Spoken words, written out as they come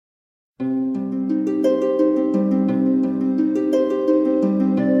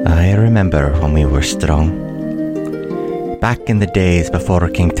remember when we were strong. Back in the days before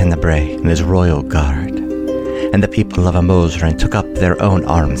King Tenebrae and his royal guard, and the people of Amosran took up their own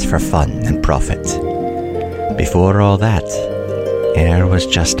arms for fun and profit. Before all that, Air was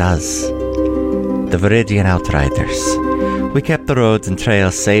just us, the Viridian Outriders. We kept the roads and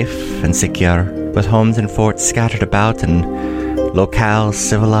trails safe and secure, with homes and forts scattered about and locales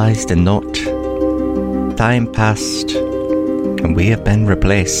civilized and not. Time passed, and we have been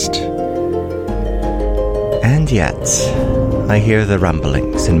replaced. And yet, I hear the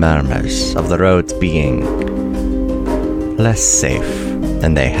rumblings and murmurs of the roads being less safe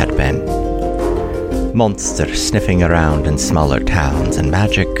than they had been. Monsters sniffing around in smaller towns and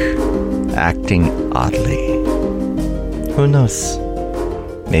magic acting oddly. Who knows?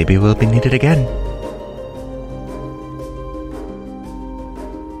 Maybe we'll be needed again.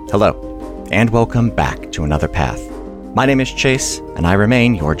 Hello, and welcome back to Another Path. My name is Chase, and I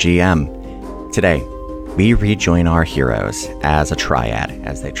remain your GM. Today, we rejoin our heroes as a triad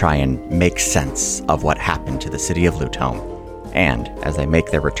as they try and make sense of what happened to the city of Lutome, and as they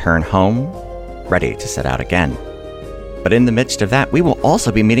make their return home, ready to set out again. But in the midst of that, we will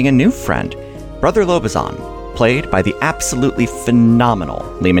also be meeting a new friend, Brother Lobazan, played by the absolutely phenomenal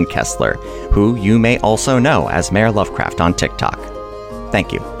Lehman Kessler, who you may also know as Mayor Lovecraft on TikTok.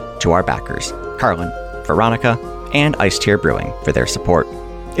 Thank you to our backers, Carlin, Veronica, and Ice Tier Brewing for their support.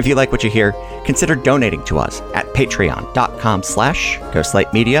 If you like what you hear, consider donating to us at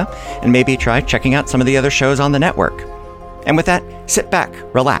patreon.com/ghostlightmedia, and maybe try checking out some of the other shows on the network. And with that, sit back,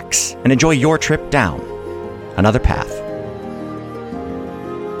 relax, and enjoy your trip down Another Path.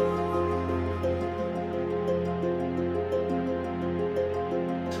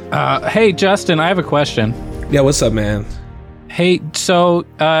 Hey, Justin, I have a question. Yeah, what's up, man? Hey, so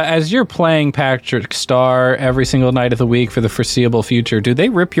as you're playing Patrick Star every single night of the week for the foreseeable future, do they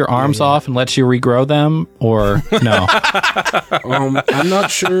rip your arms off and let you regrow them, or no? I'm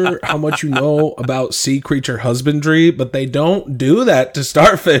not sure how much you know about sea creature husbandry, but they don't do that to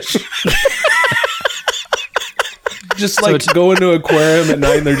starfish. Just like go into an aquarium at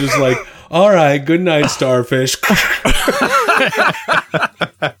night and they're just like, all right, good night, starfish.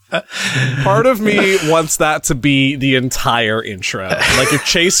 Part of me wants that to be the entire intro. Like, if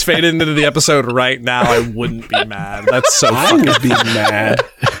Chase faded into the episode right now, I wouldn't be mad. That's so I fucking would be mad.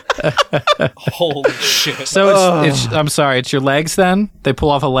 Holy shit. So it's I'm sorry, it's your legs then? They pull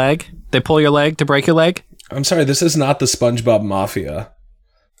off a leg? They pull your leg to break your leg? I'm sorry, this is not the SpongeBob Mafia.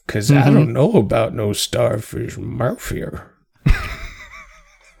 Because I don't know about no starfish mafia.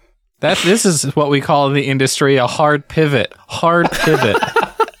 This is what we call in the industry a hard pivot. Hard pivot.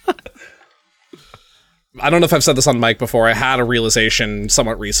 I don't know if I've said this on mic before. I had a realization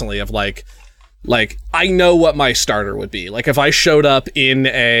somewhat recently of like I know what my starter would be. Like, if I showed up in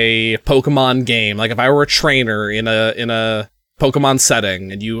a Pokemon game, like if I were a trainer in a Pokemon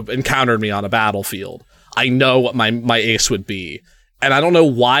setting and you encountered me on a battlefield, I know what my ace would be. And I don't know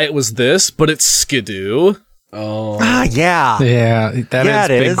why it was this, but it's Skidoo. Oh. Yeah. Yeah, that is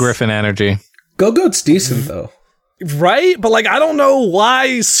it big is. Griffin energy. Go-Goat's decent, though. Right? But, like, I don't know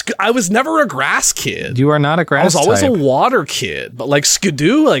why. I was never a grass kid. You are not a grass I was always type. a water kid. But, like,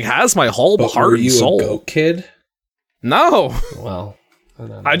 Skidoo, like, has my whole But heart were and you soul. a goat kid? No. Well, I don't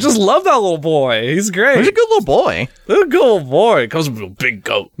know. I just love that little boy. He's great. He's a good little boy. He's a good little boy. Comes with a big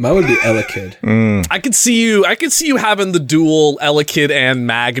goat. Mine would be Elekid. I could see you having the dual Elekid and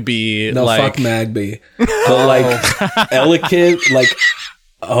Magby. No, like, fuck Magby. But, like, Elekid, like...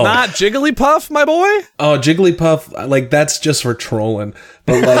 Oh. Not Jigglypuff, my boy? Oh, Jigglypuff, like, that's just for trolling.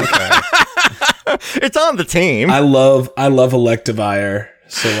 But, like, It's on the team. I love Electivire.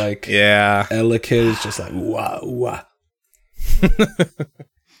 So, like, Yeah. Elekid is just like, wah.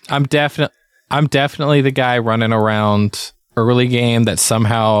 I'm definitely the guy running around early game that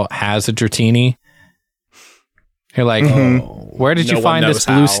somehow has a Dratini. You're like, where did No you one find knows this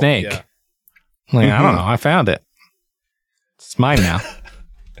blue how. snake? Yeah. Like, I don't know. I found it. It's mine now.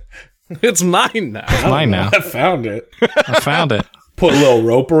 It's mine now. It's mine now. I found it. I found it. Put a little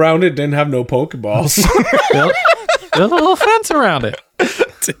rope around it, didn't have no Pokeballs. Build a little fence around it.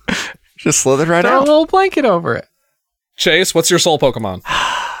 Just slithered right Throw a out. little blanket over it. Chase, what's your soul Pokemon?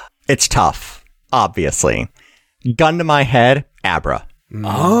 It's tough, obviously. Gun to my head, Abra.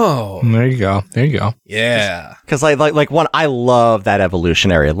 Oh. There you go. Yeah. Because like one, I love that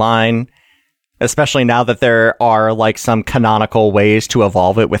evolutionary line, especially now that there are like some canonical ways to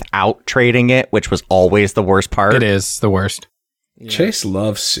evolve it without trading it, which was always the worst part. It is the worst. Chase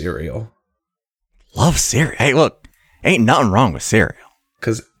loves cereal. Love cereal. Hey, look, ain't nothing wrong with cereal.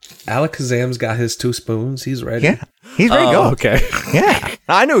 Because Alakazam's got his 2 spoons. He's ready. Yeah, he's ready to go. Okay. Yeah,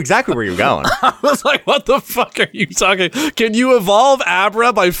 I knew exactly where you were going. I was like, what the fuck are you talking? Can you evolve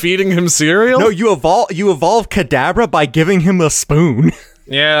Abra by feeding him cereal? No, you evolve Kadabra by giving him a spoon.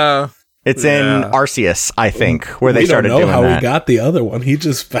 Yeah. It's in Arceus, I think, where they started doing that. We don't know how he got the other one. He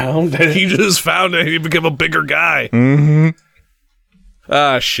just found it. He just found it. He became a bigger guy. Mm-hmm.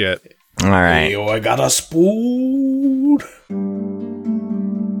 Ah, shit. All right. Yo, I got a spoon.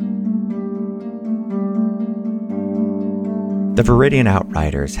 The Viridian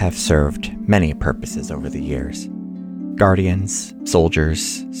Outriders have served many purposes over the years. Guardians,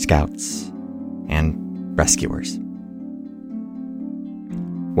 soldiers, scouts, and rescuers.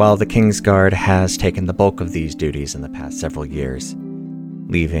 While the Kingsguard has taken the bulk of these duties in the past several years,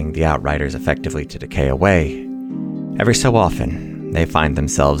 leaving the Outriders effectively to decay away, every so often they find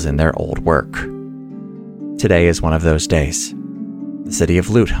themselves in their old work. Today is one of those days. The city of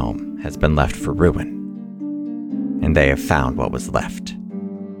Lutehome has been left for ruin, and they have found what was left.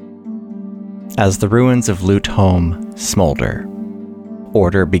 As the ruins of Lutehome smolder,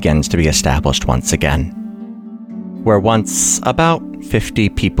 order begins to be established once again. Where once about 50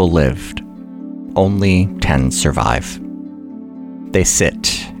 people lived, only 10 survive. They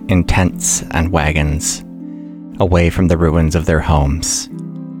sit in tents and wagons, away from the ruins of their homes,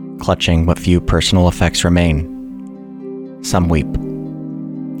 clutching what few personal effects remain. Some weep.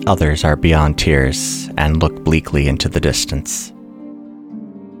 Others are beyond tears and look bleakly into the distance.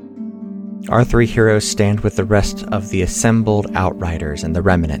 Our 3 heroes stand with the rest of the assembled Outriders and the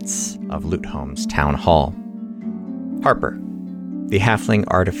remnants of Lutehome's town hall. Harper, the halfling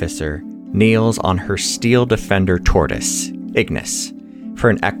artificer, kneels on her steel defender tortoise, Ignis,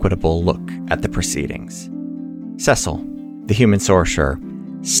 for an equitable look at the proceedings. Cecil, the human sorcerer,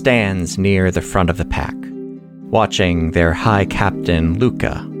 stands near the front of the pack, watching their high captain,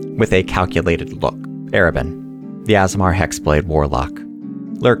 Luca, with a calculated look. Erebin, the Aasimar Hexblade warlock,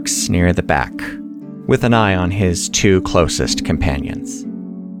 lurks near the back, with an eye on his 2 closest companions.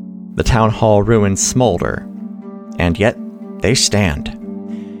 The town hall ruins smolder, and yet they stand.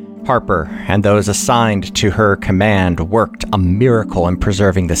 Harper and those assigned to her command worked a miracle in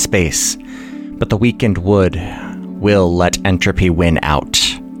preserving the space, but the weakened wood will let entropy win out.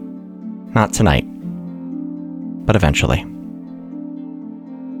 Not tonight, but eventually.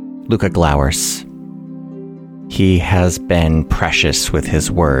 Luca glowers. He has been precious with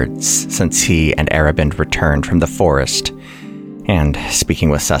his words since he and Erebin returned from the forest, and speaking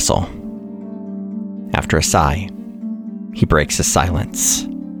with Cecil. After a sigh, he breaks his silence.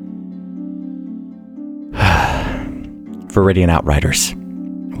 Viridian Outriders,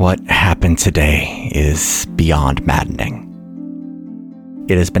 what happened today is beyond maddening.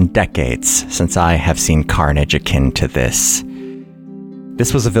 It has been decades since I have seen carnage akin to this.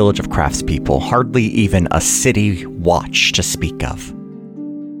 This was a village of craftspeople, hardly even a city watch to speak of.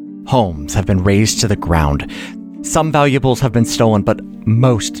 Homes have been razed to the ground. Some valuables have been stolen, but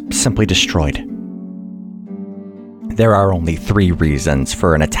most simply destroyed. There are only 3 reasons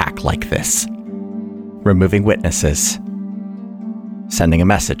for an attack like this: removing witnesses, sending a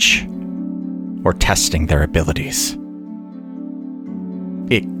message, or testing their abilities.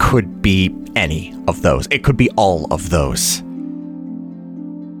 It could be any of those. It could be all of those.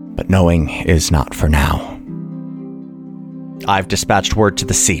 But knowing is not for now. I've dispatched word to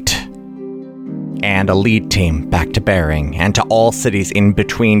the seat, and a lead team back to Bering, and to all cities in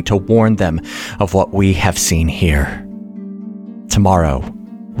between to warn them of what we have seen here. Tomorrow,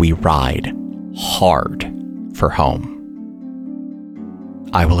 we ride hard for home.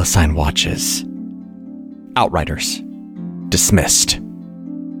 I will assign watches. Outriders, dismissed.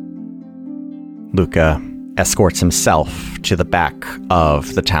 Luca escorts himself to the back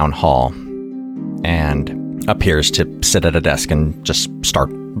of the town hall and appears to sit at a desk and just start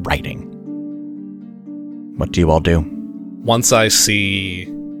writing. What do you all do? Once I see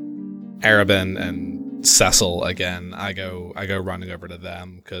Erebin and Cecil again, I go running over to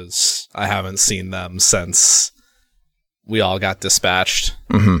them because I haven't seen them since we all got dispatched.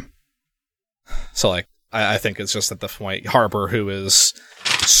 Mm-hmm. So, like, I think it's just at the point Harper, who is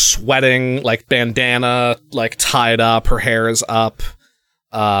sweating, like bandana, like tied up, her hair is up,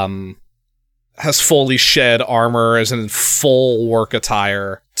 has fully shed armor, is in full work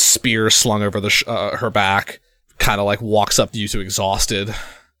attire, spear slung over her back, kind of like walks up to you two exhausted.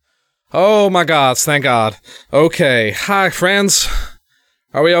 Oh my God, thank God. Okay, hi friends.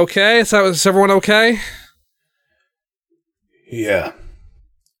 Are we okay? Is everyone okay? Yeah.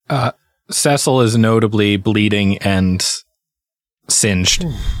 Cecil is notably bleeding and singed.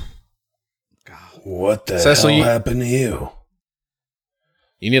 What the Cecil, hell happened to you?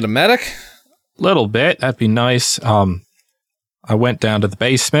 You need a medic? Little bit. That'd be nice. I went down to the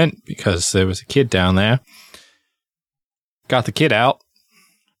basement because there was a kid down there. Got the kid out.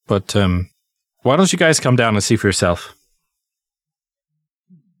 But why don't you guys come down and see for yourself?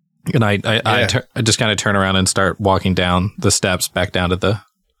 And I just kind of turn around and start walking down the steps back down to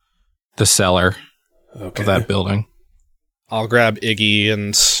the cellar of that building. I'll grab Iggy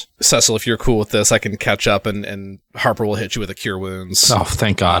and Cecil. If you're cool with this, I can catch up and Harper will hit you with a cure wounds. Oh,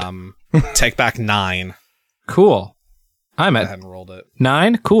 thank God. Take back 9. Cool. I'm I at hadn't rolled it.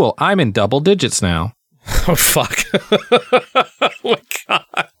 9. Cool. I'm in double digits now. Oh, fuck. Oh, my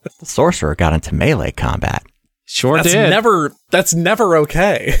God. The sorcerer got into melee combat. Sure That's did. That's never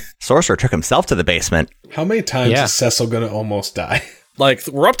okay. Sorcerer took himself to the basement. How many times is Cecil gonna almost die? Like,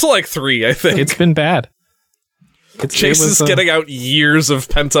 we're up to like 3, I think. It's been bad. Chase is getting out years of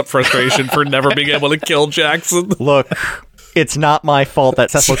pent-up frustration for never being able to kill Jackson. Look, it's not my fault that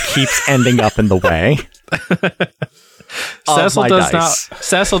Cecil keeps ending up in the way.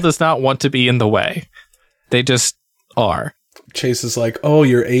 Cecil does not want to be in the way. They just are. Chase is like, oh,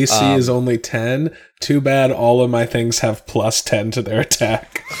 your AC is only 10? Too bad all of my things have plus 10 to their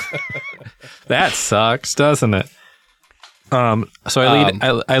attack. That sucks, doesn't it? So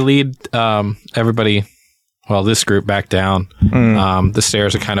I lead everybody, well, this group back down. The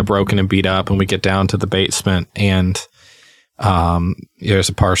stairs are kind of broken and beat up, and we get down to the basement, and there's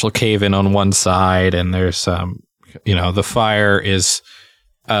a partial cave in on one side, and there's the fire is.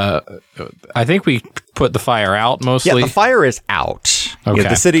 I think we put the fire out mostly. Yeah, the fire is out. Okay.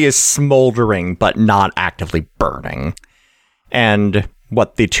 The city is smoldering, but not actively burning. And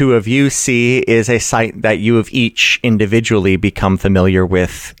what the two of you see is a sight that you have each individually become familiar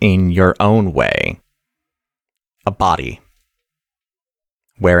with in your own way. A body.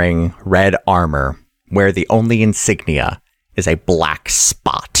 Wearing red armor, where the only insignia is a black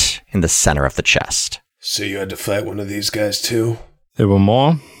spot in the center of the chest. So you had to fight one of these guys too? There were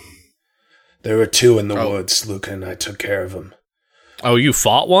more? There were 2 in the woods. Luca and I took care of them. Oh, you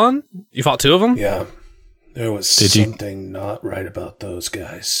fought one? You fought 2 of them? Yeah. There was something not right about those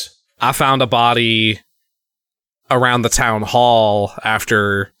guys. I found a body around the town hall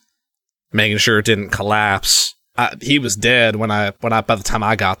after making sure it didn't collapse. He was dead by the time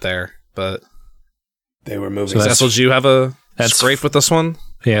I got there, but they were moving. So Cecil, did you have a scrape with this one?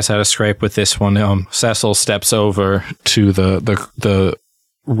 Yes, I had a scrape with this one. Cecil steps over to the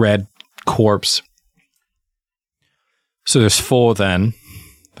red corpse. So there's 4 then.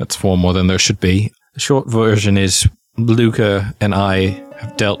 That's 4 more than there should be. The short version is Luca and I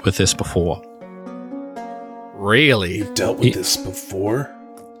have dealt with this before. Really? You've dealt with this before?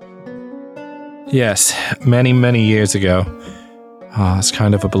 Yes, many, many years ago. It's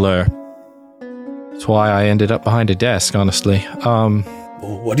kind of a blur. That's why I ended up behind a desk, honestly.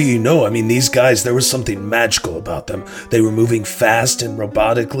 Well, what do you know? I mean, these guys, there was something magical about them. They were moving fast and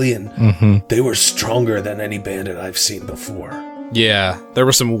robotically, and they were stronger than any bandit I've seen before. Yeah, there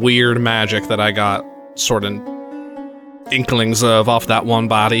was some weird magic that I got sort of inklings of off that one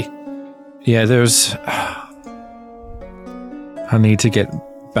body. Yeah, there's... I need to get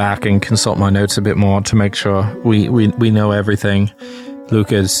back and consult my notes a bit more to make sure we know everything.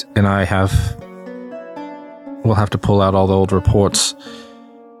 Lucas and I we'll have to pull out all the old reports.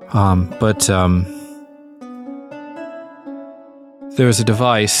 But there was a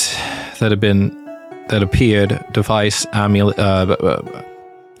device that appeared, device, amulet,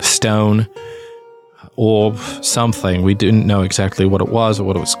 stone, orb, something. We didn't know exactly what it was or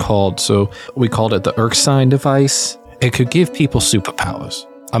what it was called, so we called it the Erskine device. It could give people superpowers.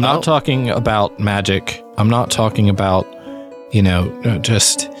 I'm not talking about magic. I'm not talking about,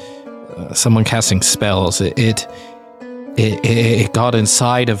 just someone casting spells. It got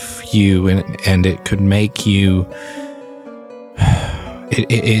inside of you and it could make you...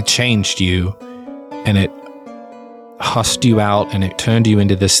 It changed you and it husked you out and it turned you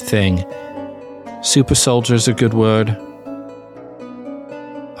into this thing. Super soldier's a good word.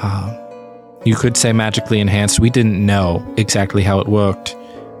 You could say magically enhanced. We didn't know exactly how it worked,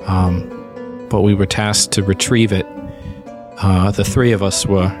 but we were tasked to retrieve it. The 3 of us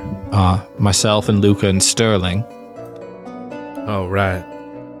were myself and Luca and Sterling. Oh, right.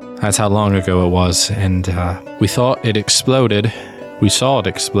 That's how long ago it was, and we thought it exploded. We saw it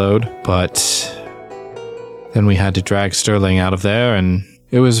explode, but then we had to drag Sterling out of there, and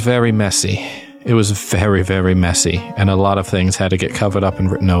it was very messy. It was very, very messy, and a lot of things had to get covered up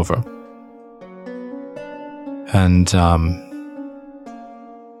and written over. And,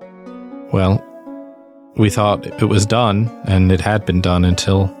 well, we thought it was done, and it had been done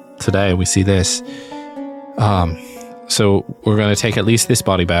until today. We see this. So we're going to take at least this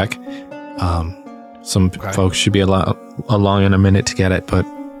body back. Some folks should be along in a minute to get it, but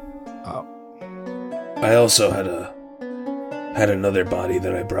I also had another body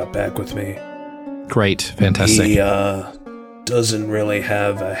that I brought back with me. Great, fantastic. He doesn't really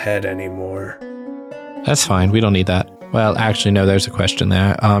have a head anymore. That's fine. We don't need that. Well, actually, no. There's a question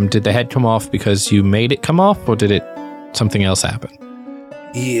there. Did the head come off because you made it come off, or did something else happen?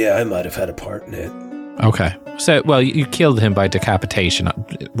 Yeah, I might have had a part in it. Okay. So, well, you killed him by decapitation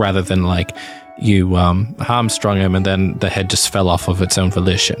rather than like you hamstrung him and then the head just fell off of its own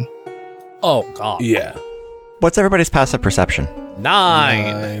volition. Oh, God. Yeah. What's everybody's passive perception?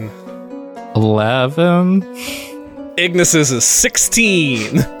 9. 11. Ignis's is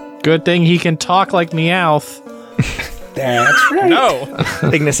 16. Good thing he can talk like Meowth. That's right.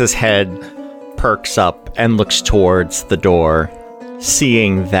 No. Ignis's head perks up and looks towards the door.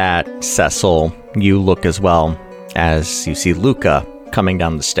 Seeing that, Cecil, you look as well as you see Luca coming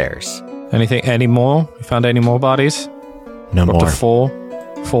down the stairs. Any more? You found any more bodies? No Up more. to 4?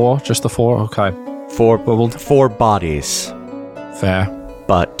 4? Just the 4? Okay. Four bodies, Fair.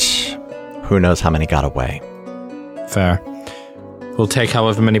 but who knows how many got away. Fair. We'll take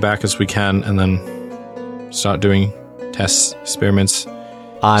however many back as we can and then start doing tests, experiments,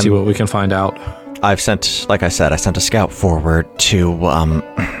 see what we can find out. I've sent, like I said, I sent a scout forward to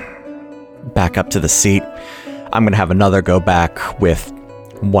back up to the seat. I'm going to have another go back with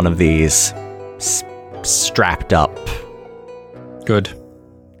one of these strapped up. Good.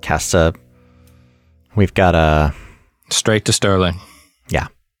 Casta, we've got a... Straight to Sterling. Yeah.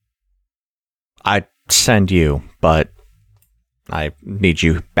 I'd send you, but I need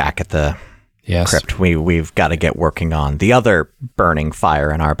you back at the Yes. crypt. We've got to get working on the other burning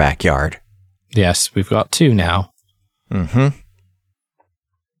fire in our backyard. Yes, we've got 2 now. Mm-hmm.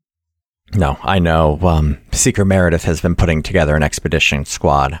 No, I know. Seeker Meredith has been putting together an expedition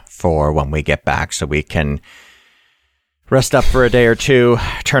squad for when we get back, so we can rest up for a day or two,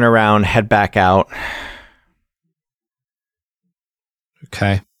 turn around, head back out.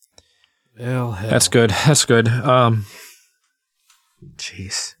 Okay. Well, That's good. That's good.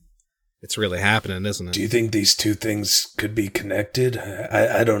 Jeez. It's really happening, isn't it? Do you think these two things could be connected?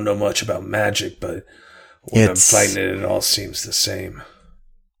 I don't know much about magic, but when I'm fighting it, it all seems the same.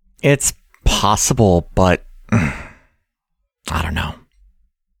 It's possible, but I don't know.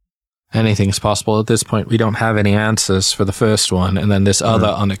 Anything's possible at this point. We don't have any answers for the first one, and then this other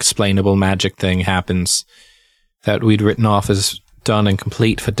unexplainable magic thing happens that we'd written off as done and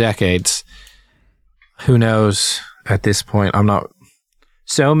complete for decades. Who knows at this point?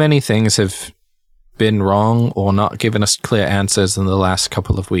 So many things have been wrong or not given us clear answers in the last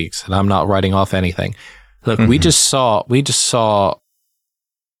couple of weeks, and I'm not writing off anything. Look, we just saw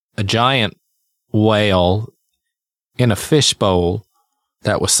a giant whale in a fishbowl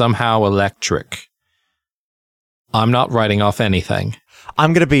that was somehow electric. I'm not writing off anything.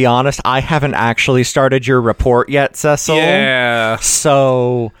 I'm going to be honest, I haven't actually started your report yet, Cecil. Yeah.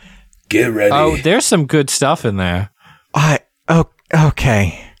 So... Get ready. Oh, there's some good stuff in there.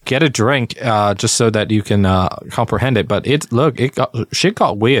 Okay. Get a drink, just so that you can comprehend it. But shit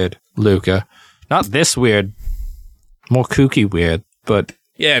got weird, Luca. Not this weird, more kooky weird, but...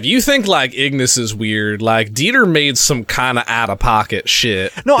 Yeah, if you think, like, Ignis is weird, like, Dieter made some kind of out-of-pocket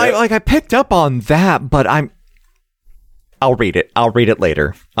shit. No, I picked up on that, but I'll read it. I'll read it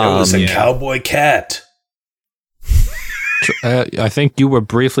later. It was a cowboy cat. I think you were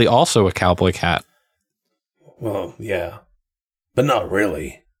briefly also a cowboy cat. Well, yeah. But not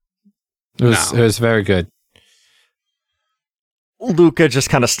really. It was very good. Luca just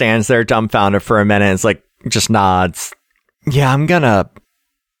kind of stands there dumbfounded for a minute and is like, just nods. Yeah, I'm gonna...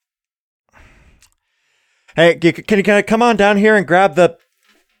 Hey, can you come on down here and grab the...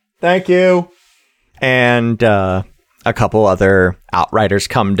 Thank you. And a couple other outriders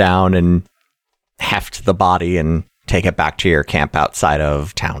come down and heft the body and take it back to your camp outside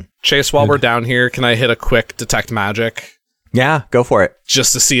of town. Chase, while we're down here, can I hit a quick detect magic? Yeah, go for it.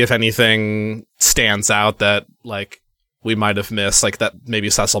 Just to see if anything stands out that, like, we might have missed, like that maybe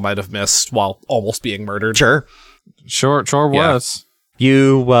Cecil might have missed while almost being murdered. Sure. Sure was.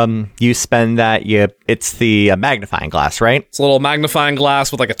 You spend that, it's the magnifying glass, right? It's a little magnifying glass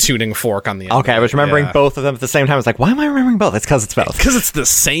with like a tuning fork on the end. Okay, I was remembering both of them at the same time. I was like, why am I remembering both? It's because it's both. Because it's the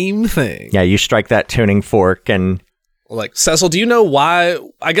same thing. Yeah, you strike that tuning fork and... Like, Cecil, do you know why,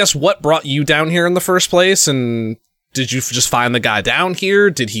 I guess, what brought you down here in the first place? And did you just find the guy down here?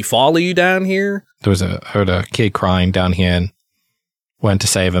 Did he follow you down here? Heard a kid crying down here and went to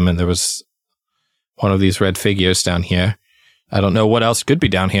save him, and there was one of these red figures down here. I don't know what else could be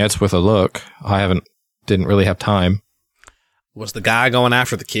down here. It's worth a look. Didn't really have time. Was the guy going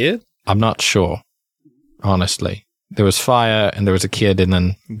after the kid? I'm not sure, honestly. There was fire and there was a kid, and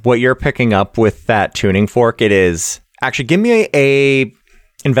then What you're picking up with that tuning fork, it is... Actually, give me a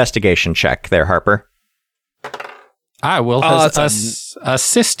investigation check there, Harper. I will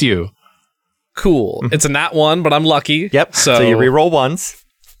assist you. Cool. It's a nat 1, but I'm lucky. Yep, so you reroll ones.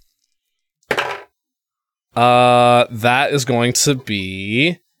 That is going to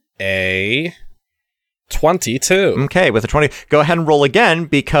be a 22. Okay, with a 20. Go ahead and roll again,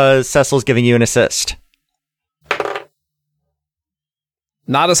 because Cecil's giving you an assist.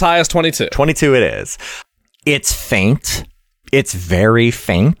 Not as high as 22. 22 it is. It's faint. It's very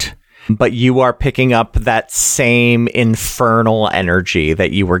faint. But you are picking up that same infernal energy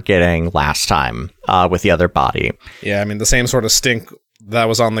that you were getting last time with the other body. Yeah, I mean, the same sort of stink that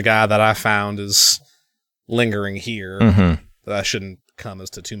was on the guy that I found is lingering here. Mm-hmm. That shouldn't come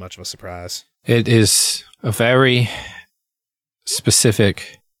as to too much of a surprise. It is a very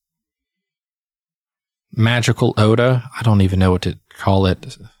specific magical odor. I don't even know what to call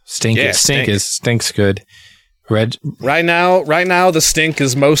it. Stink's good. Right now, the stink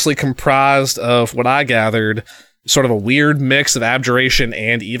is mostly comprised of what I gathered, sort of a weird mix of abjuration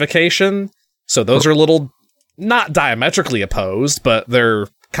and evocation. So those are a little, not diametrically opposed, but they're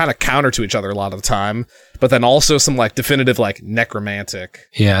kind of counter to each other a lot of the time. But then also some like definitive like necromantic.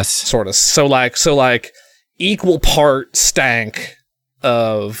 Yes. Sort of. So like equal part stank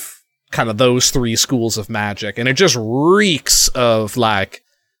of kind of those three schools of magic. And it just reeks of like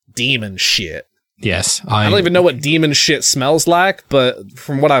demon shit. Yes. I don't even know what demon shit smells like, but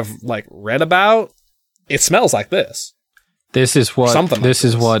from what I've like read about, it smells like this. This is what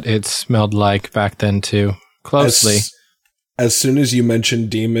what it smelled like back then too. Closely. As soon as you mention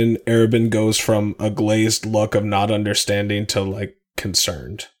demon, Erebin goes from a glazed look of not understanding to like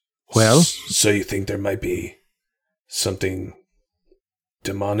concerned. Well, so you think there might be something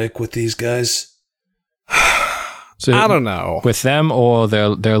demonic with these guys? So I don't know. With them or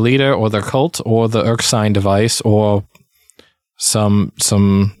their leader or their cult or the Erskine device or some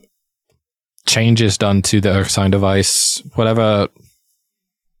changes done to the Erskine device, whatever.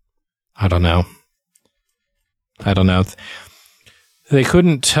 I don't know. They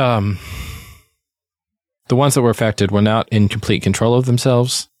couldn't, the ones that were affected were not in complete control of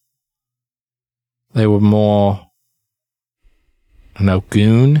themselves. They were more, I don't know,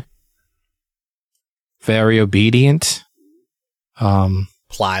 goon. Very obedient.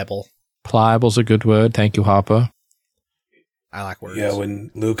 Pliable. Pliable's a good word. Thank you, Harper. I like words. Yeah,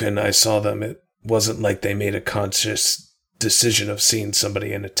 when Luca and I saw them, it wasn't like they made a conscious decision of seeing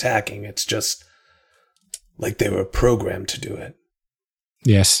somebody and attacking. It's just like they were programmed to do it.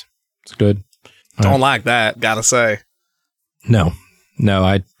 Yes, it's good. Don't like that, gotta say. No,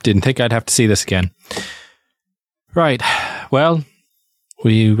 I didn't think I'd have to see this again. Right. Well,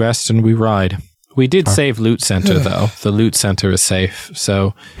 we rest and we ride. We did save Loot Center, though. The Loot Center is safe,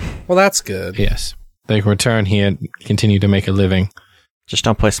 so... Well, that's good. Yes. They can return here and continue to make a living. Just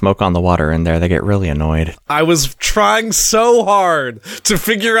don't play Smoke on the Water in there. They get really annoyed. I was trying so hard to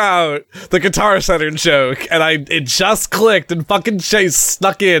figure out the Guitar Center joke, and it just clicked, and fucking Chase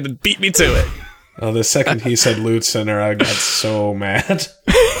snuck in and beat me to it. Oh, the second he said Loot Center, I got so mad.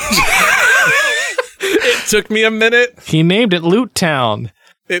 It took me a minute. He named it Loot Town.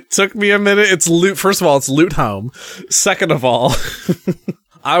 It took me a minute. It's loot. First of all, it's Loot Home. Second of all,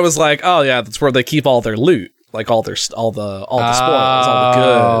 I was like, oh yeah, that's where they keep all their loot, like all the spoils, all the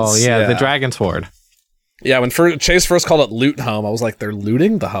goods. Oh yeah, the Dragon's Hoard. Yeah, when Chase first called it Loot Home, I was like, they're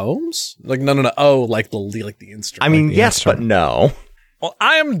looting the homes? Like no. Oh, like the instrument. I mean, like yes, instrument. but no. Well,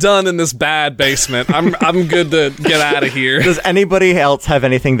 I am done in this bad basement. I'm good to get out of here. Does anybody else have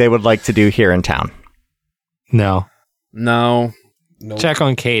anything they would like to do here in town? No. Nope. Check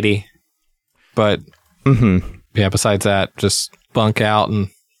on Katie. But yeah, besides that, just bunk out and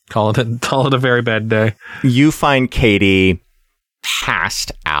call it a very bad day. You find Katie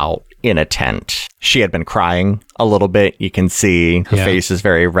passed out in a tent. She had been crying a little bit. You can see her face is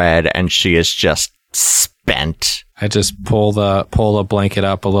very red and she is just spent. I just pull the blanket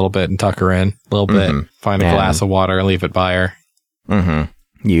up a little bit and tuck her in a little bit. Find a glass of water and leave it by her.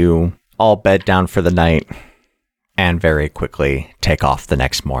 You all bed down for the night. And very quickly take off the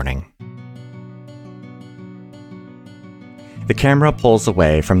next morning. The camera pulls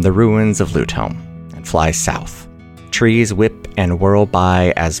away from the ruins of Loot Home and flies south. Trees whip and whirl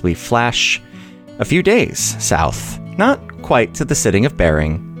by as we flash a few days south, not quite to the Sitting of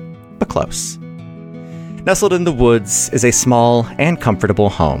Bering, but close. Nestled in the woods is a small and comfortable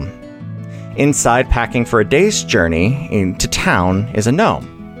home. Inside, packing for a day's journey into town, is a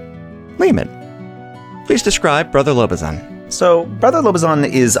gnome. Lehman. Please describe Brother Lobazan. So Brother Lobazon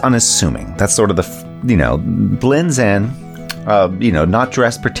is unassuming. That's sort of blends in, not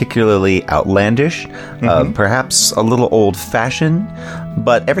dressed particularly outlandish, perhaps a little old-fashioned,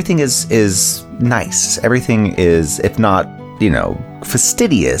 but everything is nice. Everything is, if not,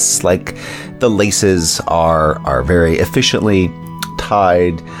 fastidious. Like the laces are very efficiently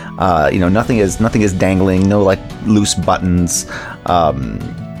tied. Nothing is dangling. No like loose buttons.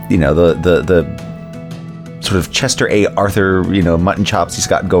 The sort of Chester A. Arthur, mutton chops he's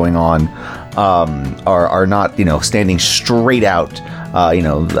got going on, are not, standing straight out,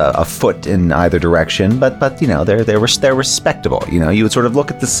 a foot in either direction, but they're respectable. You would sort of look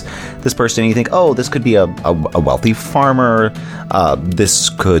at this person and you think, oh, this could be a wealthy farmer.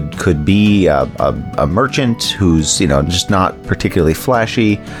 This could be a merchant who's, just not particularly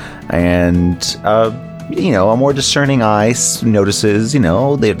flashy, and, a more discerning eye notices,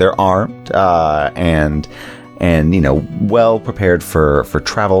 they're armed, and well prepared for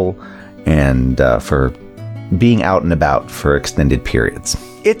travel and for being out and about for extended periods.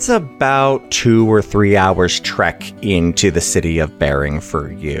 It's about 2 or 3 hours trek into the city of Bering for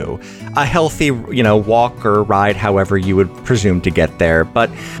you. A healthy, walk or ride, however you would presume to get there,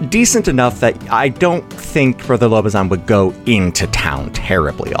 but decent enough that I don't think Brother Lobazon would go into town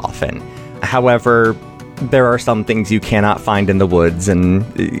terribly often. However, there are some things you cannot find in the woods, and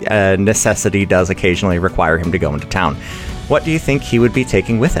necessity does occasionally require him to go into town. What do you think he would be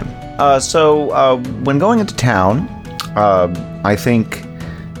taking with him? So when going into town, I think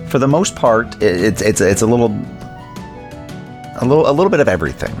for the most part it's a little bit of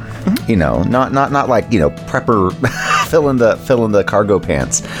everything. Mm-hmm. Not like prepper fill in the cargo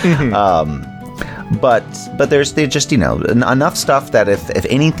pants. Mm-hmm. But there's just enough stuff that if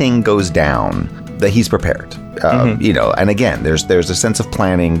anything goes down, that he's prepared. Mm-hmm. And again, there's a sense of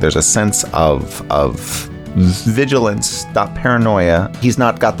planning. There's a sense of vigilance, not paranoia. He's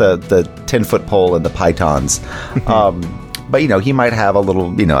not got the 10-foot pole and the pythons. But he might have a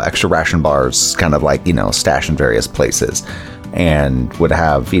little extra ration bars, kind of like stashed in various places, and would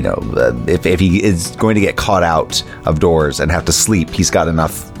have if he is going to get caught out of doors and have to sleep, he's got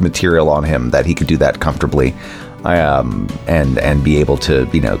enough material on him that he could do that comfortably, and be able to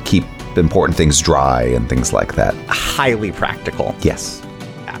keep important things dry and things like that. Highly practical. Yes,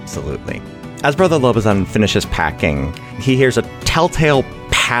 absolutely. As Brother Lobazon finishes packing, he hears a telltale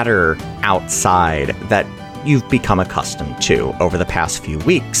patter outside that you've become accustomed to over the past few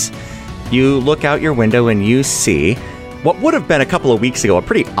weeks. You look out your window and you see what would have been a couple of weeks ago a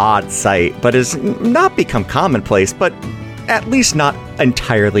pretty odd sight, but has not become commonplace, but at least not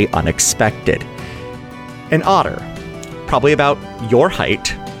entirely unexpected. An otter, probably about your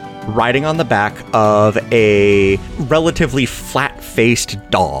height, riding on the back of a relatively flat-faced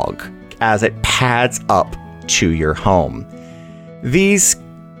dog as it pads up to your home. These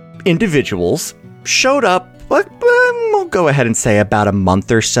individuals showed up, we'll go ahead and say about a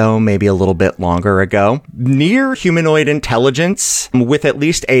month or so, maybe a little bit longer ago. Near humanoid intelligence, with at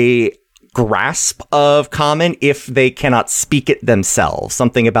least a grasp of common if they cannot speak it themselves.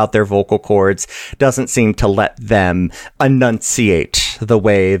 Something about their vocal cords doesn't seem to let them enunciate the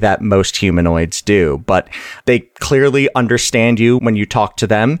way that most humanoids do, but they clearly understand you when you talk to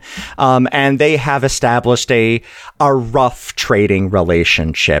them, and they have established a rough trading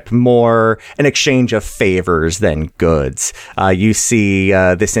relationship, more an exchange of favors than goods. You see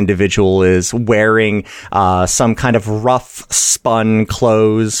this individual is wearing some kind of rough spun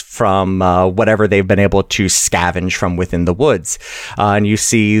clothes from whatever they've been able to scavenge from within the woods. And you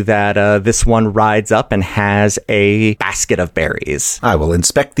see that this one rides up and has a basket of berries. I will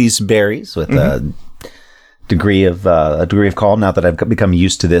inspect these berries with a degree of calm now that I've become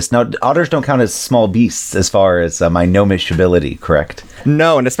used to this. Now, otters don't count as small beasts as far as my gnomish ability, correct?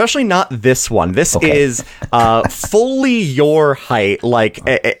 No, and especially not this one. This is fully your height, like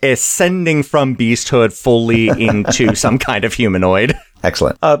ascending from beasthood fully into some kind of humanoid.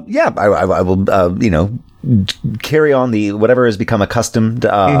 Excellent. I will, carry on the whatever has become accustomed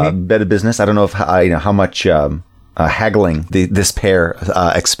bit of business. I don't know if how much haggling this pair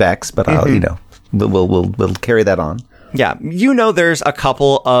expects, but we'll carry that on. Yeah, there's a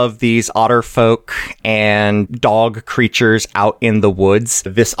couple of these otter folk and dog creatures out in the woods.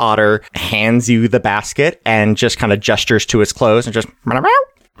 This otter hands you the basket and just kind of gestures to his clothes and just...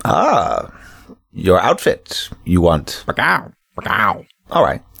 your outfit you want. All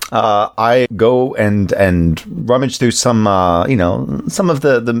right. I go and rummage through some of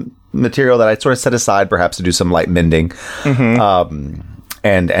the material that I sort of set aside perhaps to do some light mending.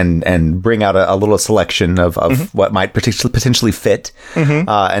 and bring out a little selection of what might potentially fit,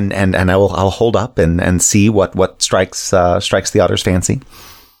 and I'll hold up and see what strikes the otter's fancy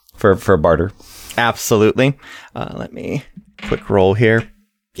for barter. Absolutely. Let me quick roll here.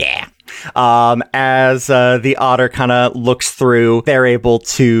 Yeah. As the otter kind of looks through, they're able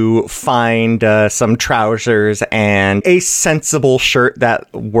to find some trousers and a sensible shirt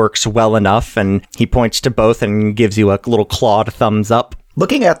that works well enough, and he points to both and gives you a little clawed thumbs up.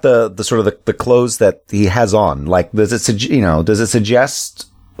 Looking at the sort of the clothes that he has on, like, does it suggest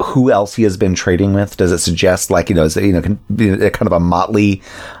who else he has been trading with? Does it suggest, like, is it, kind of a motley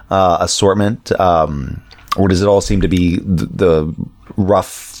assortment, or does it all seem to be the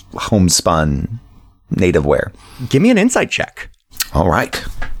rough homespun native wear? Give me an insight check. All right,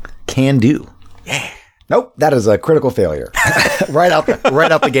 can do. Yeah. Nope, that is a critical failure. right out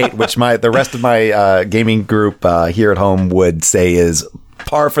the gate, which the rest of my gaming group here at home would say is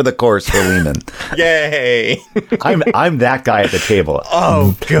par for the course for Lehman. Yay! I'm that guy at the table.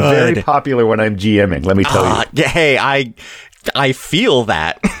 Oh, good. Very popular when I'm GMing. Let me tell you. Yeah, hey, I feel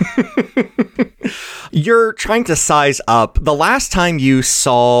that. You're trying to size up. The last time you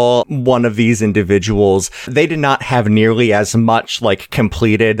saw one of these individuals, they did not have nearly as much, like,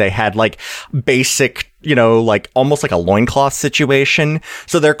 completed. They had, like, basic, like, almost like a loincloth situation.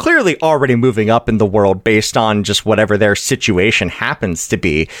 So they're clearly already moving up in the world based on just whatever their situation happens to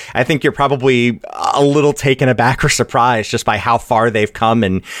be. I think you're probably a little taken aback or surprised just by how far they've come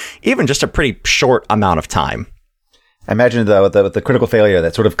in even just a pretty short amount of time. I imagine the critical failure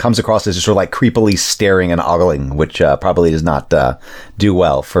that sort of comes across as just sort of like creepily staring and ogling, which probably does not do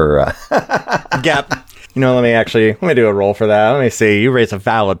well for. Yep. Let me do a roll for that. Let me see. You raise a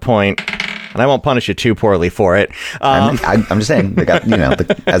valid point, and I won't punish you too poorly for it. I'm just saying,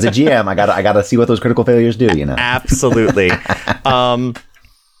 as a GM, I gotta see what those critical failures do. Absolutely.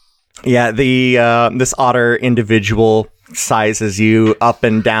 Yeah. This otter individual sizes you up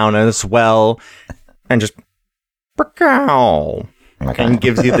and down as well, and just. And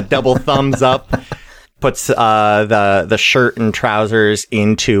gives you the double thumbs up, puts the shirt and trousers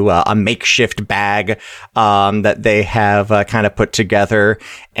into a makeshift bag that they have kind of put together,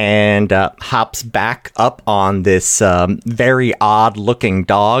 and hops back up on this very odd looking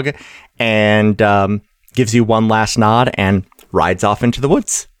dog, and gives you one last nod and rides off into the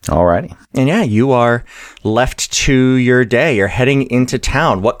woods. Alrighty. And yeah, you are left to your day. You're heading into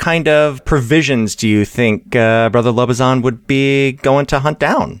town. What kind of provisions do you think Brother Lobazan would be going to hunt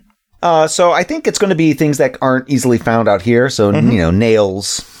down? So I think it's going to be things that aren't easily found out here. So, nails,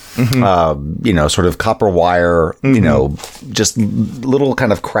 sort of copper wire, just little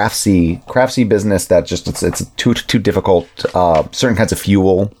kind of craftsy business that just, it's too difficult. Certain kinds of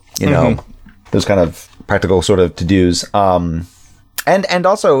fuel, those kind of practical sort of to-dos. And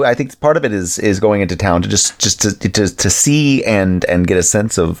also, I think part of it is going into town to just to see and get a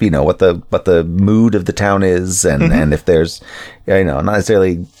sense of what the mood of the town is, and if there's not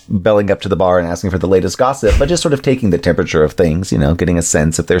necessarily belling up to the bar and asking for the latest gossip, but just sort of taking the temperature of things, getting a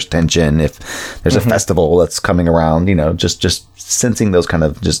sense if there's tension, if there's a festival that's coming around, just sensing those kind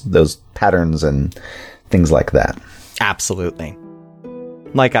of just those patterns and things like that. Absolutely.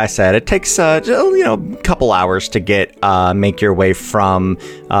 Like I said, it takes a couple hours to make your way from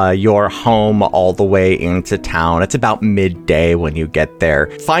your home all the way into town. It's about midday when you get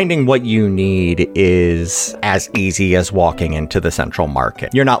there. Finding what you need is as easy as walking into the central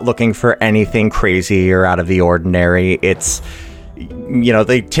market. You're not looking for anything crazy or out of the ordinary. It's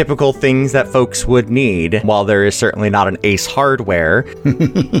the typical things that folks would need. While there is certainly not an Ace Hardware,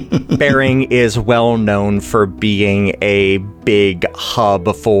 Bering is well known for being a big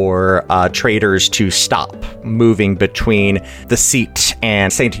hub for traders to stop moving between the seat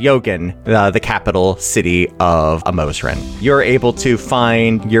and St. Yogan, the capital city of Amosrin. You're able to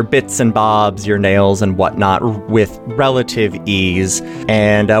find your bits and bobs, your nails and whatnot with relative ease.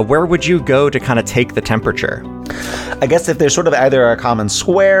 And where would you go to kind of take the temperature? I guess if there's sort of either a common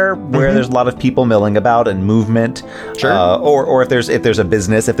square where there's a lot of people milling about and movement, sure, or if there's a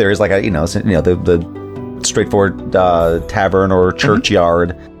business, if there is like the straightforward tavern or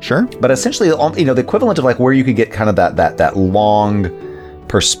churchyard, sure. But essentially, the equivalent of like where you could get kind of that long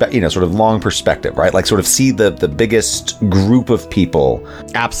perspective, sort of long perspective, right? Like sort of see the biggest group of people.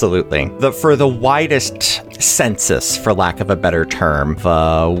 Absolutely. For the widest census, for lack of a better term,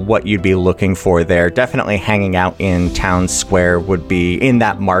 what you'd be looking for there, definitely hanging out in town square would be, in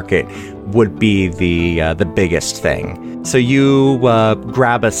that market, would be the biggest thing. So you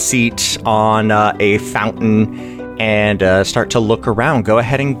grab a seat on a fountain and start to look around. Go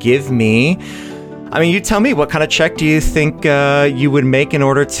ahead and give me I mean, you tell me, what kind of check do you think you would make in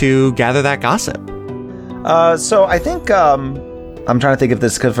order to gather that gossip? So I think I'm trying to think if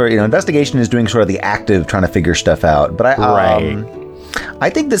this, because investigation is doing sort of the active trying to figure stuff out. But I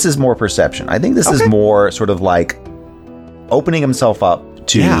think this is more perception. I think this is more sort of like opening himself up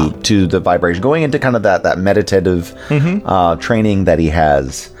to the vibration, going into kind of that meditative training that he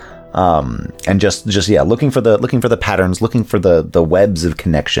has, and just looking for the patterns, looking for the webs of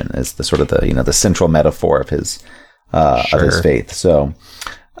connection is the sort of the central metaphor of his faith. So,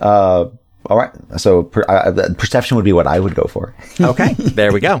 all right. So perception would be what I would go for. Okay,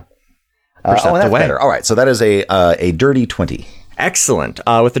 there we go. That's better. All right. So that is a dirty 20. Excellent.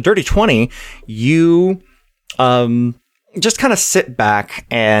 With the dirty 20, you just kind of sit back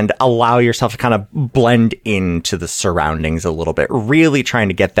and allow yourself to kind of blend into the surroundings a little bit, really trying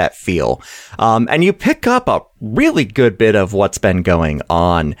to get that feel. And you pick up a really good bit of what's been going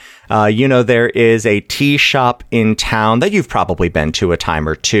on. There is a tea shop in town that you've probably been to a time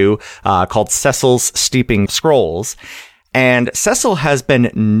or two, called Cecil's Steeping Scrolls. And Cecil has been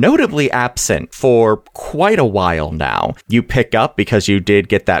notably absent for quite a while now. You pick up, because you did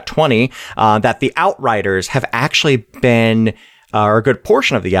get that 20, that the Outriders have actually been, or a good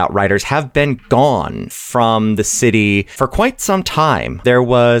portion of the Outriders have been gone from the city for quite some time. There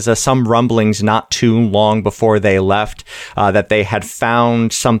was some rumblings not too long before they left, that they had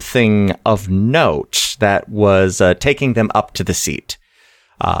found something of note that was taking them up to the seat.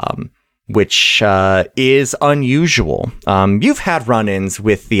 Which is unusual. You've had run-ins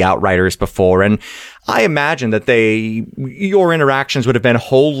with the Outriders before, and I imagine that your interactions would have been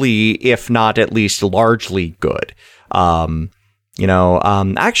wholly, if not at least largely good.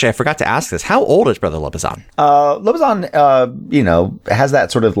 Actually, I forgot to ask this. How old is Brother Lobazan? Lobazan, has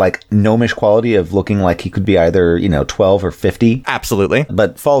that sort of like gnomish quality of looking like he could be either, 12 or 50. Absolutely.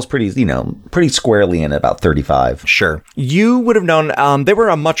 But falls pretty squarely in at about 35. Sure. You would have known, they were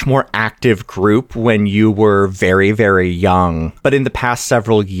a much more active group when you were very, very young. But in the past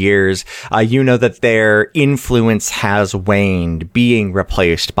several years, that their influence has waned, being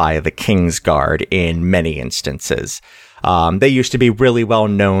replaced by the Kingsguard in many instances. They used to be really well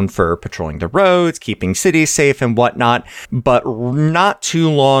known for patrolling the roads, keeping cities safe and whatnot, but not too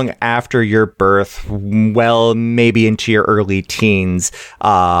long after your birth, well, maybe into your early teens,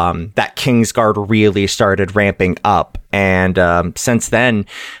 that Kingsguard really started ramping up. And since then,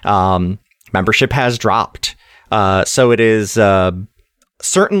 membership has dropped. So it is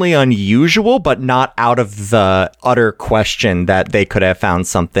certainly unusual, but not out of the utter question that they could have found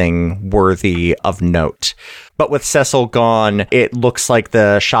something worthy of note. But with Cecil gone, it looks like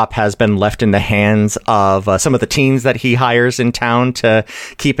the shop has been left in the hands of some of the teens that he hires in town to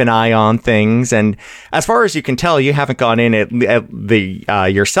keep an eye on things. And as far as you can tell, you haven't gone in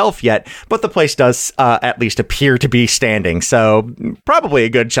yourself yet, but the place does at least appear to be standing. So probably a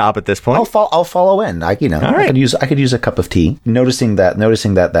good job at this point. I'll follow in. I could use a cup of tea. Noticing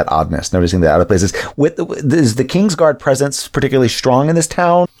that oddness, noticing the out of places. Is the Kingsguard presence particularly strong in this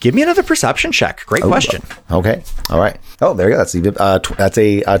town? Give me another perception check. Great question. Okay. All right. Oh, there you go. That's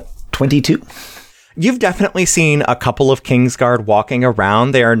a 22. You've definitely seen a couple of Kingsguard walking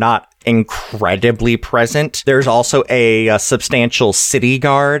around. They are not incredibly present. There's also a substantial city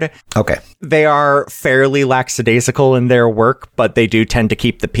guard. Okay. They are fairly lackadaisical in their work, but they do tend to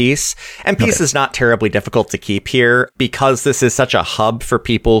keep the peace. And peace is not terribly difficult to keep here because this is such a hub for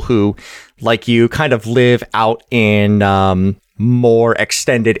people who, like you, kind of live out in more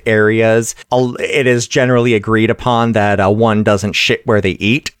extended areas. It is generally agreed upon that one doesn't shit where they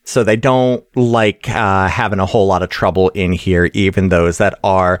eat, so they don't like having a whole lot of trouble in here, even those that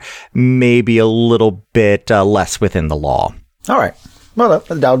are maybe a little bit less within the law. All right. Well,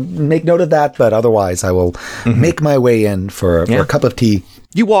 I'll make note of that, but otherwise I will make my way in for a cup of tea.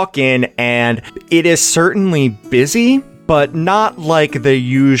 You walk in, and it is certainly busy, but not like the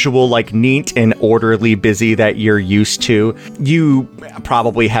usual, like, neat and orderly busy that you're used to. You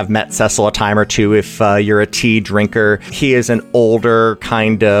probably have met Cecil a time or two if you're a tea drinker. He is an older,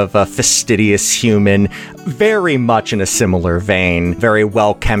 kind of fastidious human, very much in a similar vein. Very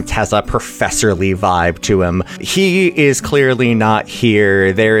well-kempt, has a professorly vibe to him. He is clearly not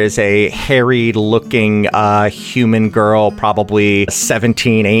here. There is a harried-looking human girl, probably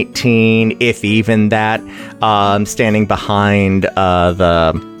 17, 18, if even that, standing behind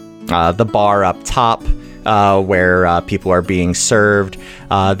the bar up top, where people are being served.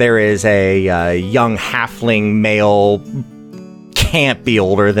 There is a young halfling male, can't be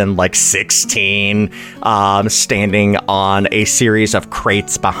older than like 16, standing on a series of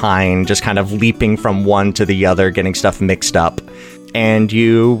crates behind, just kind of leaping from one to the other, getting stuff mixed up. and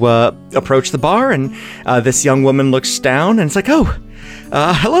you approach the bar, and this young woman looks down, and it's like, "Oh,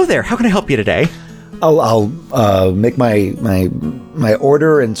 hello there. How can I help you today?" I'll make my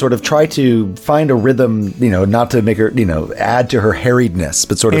order and sort of try to find a rhythm, not to make her, add to her harriedness,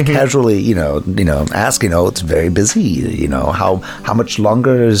 but sort of casually, ask, it's very busy, how much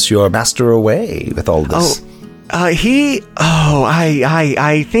longer is your master away with all this? I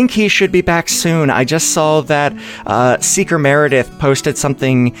think he should be back soon. I just saw that Seeker Meredith posted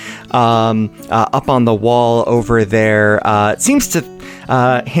something up on the wall over there. It seems to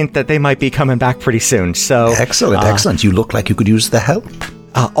hint that they might be coming back pretty soon. So excellent. You look like you could use the help.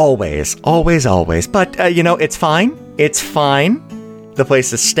 Always. But it's fine. It's fine. The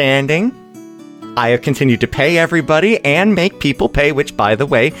place is standing. I have continued to pay everybody and make people pay, which, by the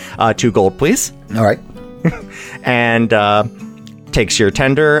way, 2 gold, please. All right. And takes your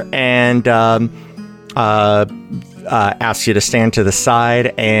tender and asks you to stand to the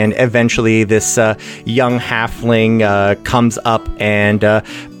side, and eventually this young halfling comes up and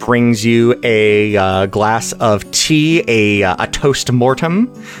brings you a glass of tea, a toast mortem,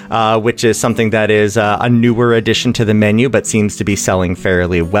 which is something that is a newer addition to the menu but seems to be selling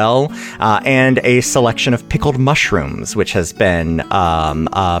fairly well, and a selection of pickled mushrooms, which has been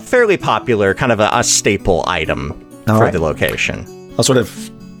fairly popular, kind of a staple item for the location. I'll sort of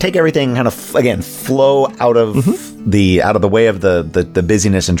take everything kind of, again, flow out of out of the way of the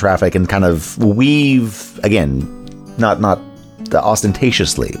busyness and traffic, and kind of weave, again, not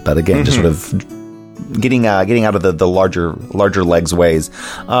ostentatiously, but again, just sort of getting out of the larger legs ways,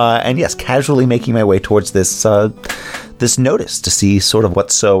 and yes, casually making my way towards this notice to see sort of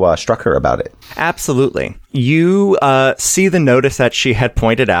what so struck her about it. Absolutely. You see the notice that she had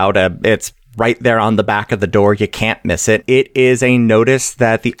pointed out. It's right there on the back of the door. You can't miss it. It is a notice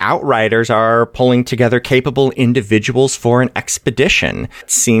that the Outriders are pulling together capable individuals for an expedition.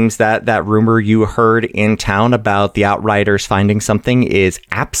 It seems that rumor you heard in town about the Outriders finding something is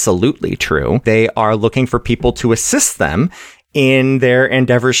absolutely true. They are looking for people to assist them in their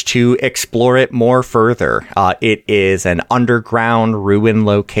endeavors to explore it more further. It is an underground ruin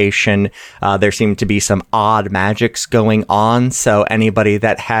location. There seem to be some odd magics going on, so anybody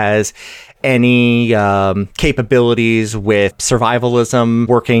that has any capabilities with survivalism,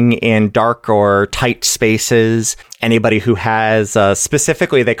 working in dark or tight spaces, anybody who has,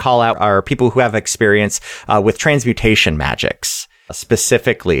 specifically they call out are people who have experience with transmutation magics.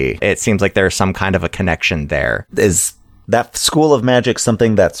 Specifically, it seems like there's some kind of a connection there. Is that school of magic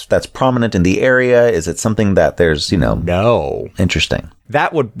something that's prominent in the area? Is it something that there's, No. Interesting.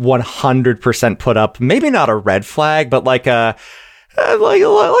 That would 100% put up, maybe not a red flag, but like a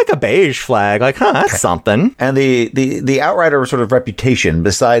beige flag, that's something. And the Outrider sort of reputation,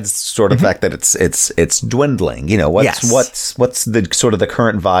 besides sort of the fact that it's dwindling, what's the sort of the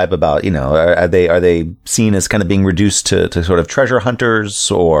current vibe about, are they seen as kind of being reduced to sort of treasure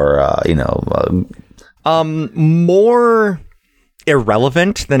hunters, or more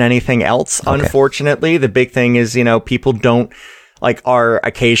irrelevant than anything else. Okay. Unfortunately, the big thing is, people are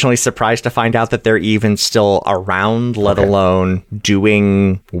occasionally surprised to find out that they're even still around, let alone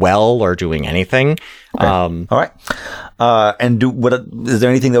doing well or doing anything. Okay. All right. And is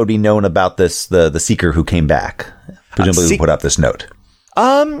there anything that would be known about this, the Seeker who came back? Presumably who put up this note.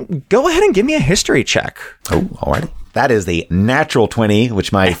 Go ahead and give me a history check. Oh, all right. That is the natural 20,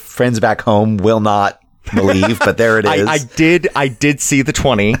 which my friends back home will not believe, but there it is. I did see the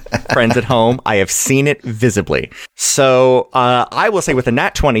 20, friends at home. I have seen it visibly. So I will say with a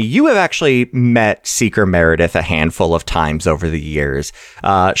nat 20, you have actually met Seeker Meredith a handful of times over the years.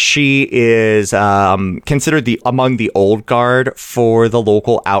 She is considered among the old guard for the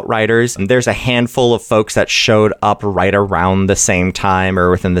local Outriders. And there's a handful of folks that showed up right around the same time or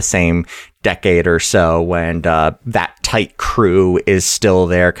within the same decade or so, when that tight crew is still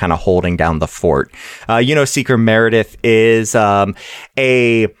there kind of holding down the fort. Seeker Meredith is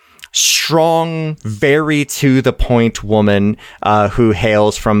a strong, very to the point woman who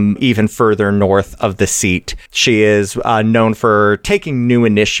hails from even further north of the seat. She is known for taking new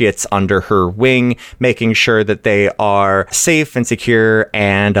initiates under her wing, making sure that they are safe and secure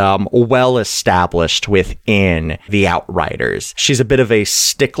and well established within the Outriders. She's a bit of a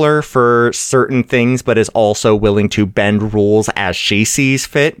stickler for certain things, but is also willing to bend rules as she sees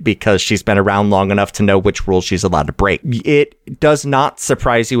fit, because she's been around long enough to know which rules she's allowed to break. It does not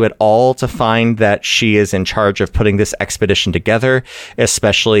surprise you at all to find that she is in charge of putting this expedition together,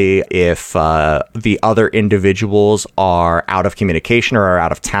 especially if the other individuals are out of communication or are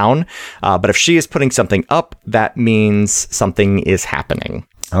out of town. But if she is putting something up, that means something is happening.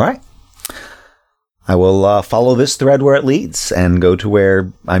 All right. I will follow this thread where it leads and go to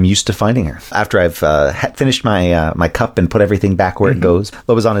where I'm used to finding her. After I've finished my cup and put everything back where it goes,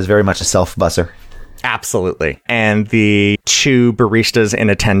 Lobazan is very much a self-busser. Absolutely. And the 2 baristas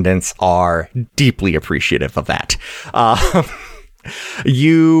in attendance are deeply appreciative of that.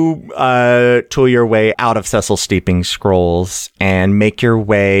 You tool your way out of Cecil's Steeping Scrolls and make your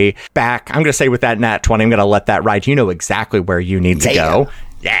way back. I'm going to say with that nat 20, I'm going to let that ride. You know exactly where you need to go.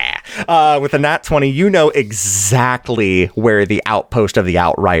 Yeah. With the nat 20, you know exactly where the outpost of the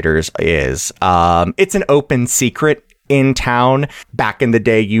Outriders is. It's an open secret in town. Back in the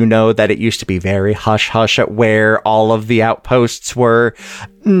day, you know that it used to be very hush-hush at where all of the outposts were.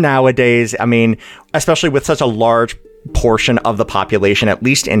 Nowadays, I mean, especially with such a large portion of the population, at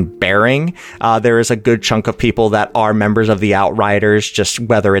least in Bering, there is a good chunk of people that are members of the Outriders, just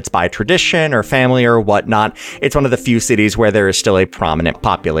whether it's by tradition or family or whatnot. It's one of the few cities where there is still a prominent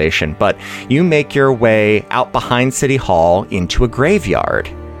population. But you make your way out behind City Hall into a graveyard.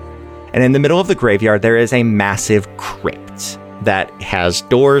 And in the middle of the graveyard, there is a massive crypt that has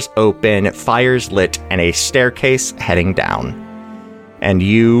doors open, fires lit, and a staircase heading down. And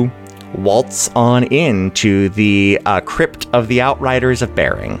you waltz on into the crypt of the Outriders of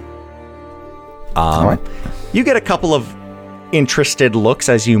Bering. You get a couple of interested looks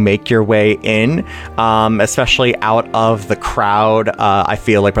as you make your way in, especially out of the crowd. I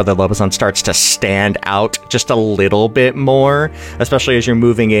feel like Brother Lobazan starts to stand out just a little bit more, especially as you're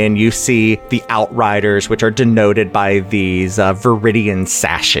moving in. You see the Outriders, which are denoted by these Viridian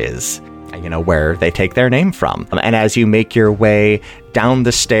sashes, you know, where they take their name from. And as you make your way down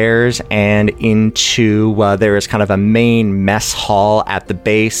the stairs and into there is kind of a main mess hall at the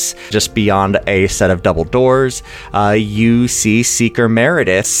base, just beyond a set of double doors, you see Seeker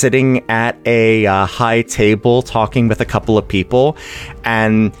Meredith sitting at a high table talking with a couple of people,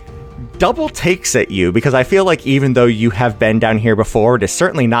 and double takes at you, because I feel like even though you have been down here before, it is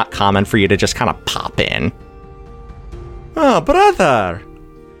certainly not common for you to just kind of pop in. Oh, brother,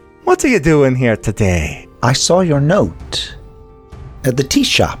 what are you doing here today? I saw your note at the tea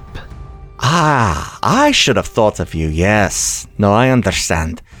shop. Ah, I should have thought of you, yes. No, I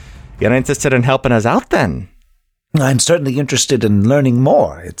understand. You're interested in helping us out, then? I'm certainly interested in learning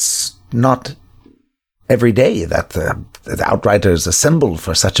more. It's not every day that the Outriders assemble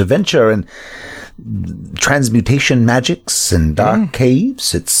for such a venture, and transmutation magics and dark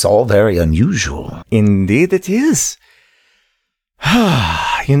caves, it's all very unusual. Indeed it is.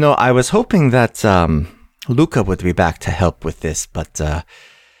 You know, I was hoping that Luca would be back to help with this, but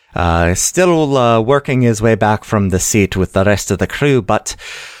still working his way back from the seat with the rest of the crew. But,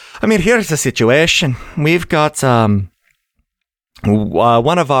 I mean, here's the situation. We've got one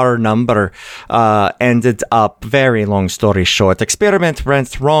of our number ended up, very long story short, experiment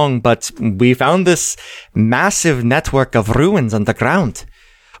went wrong, but we found this massive network of ruins underground.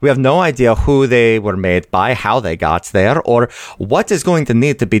 We have no idea who they were made by, how they got there, or what is going to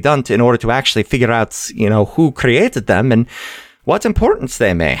need to be done in order to actually figure out, you know, who created them and what importance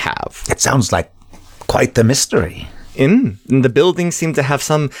they may have. It sounds like quite the mystery. The buildings seem to have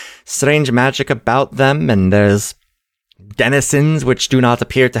some strange magic about them, and there's denizens which do not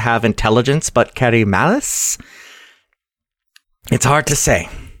appear to have intelligence but carry malice. It's hard to say.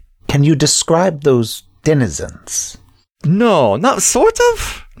 Can you describe those denizens? No, not sort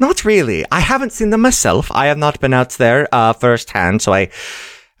of. Not really. I haven't seen them myself. I have not been out there firsthand, so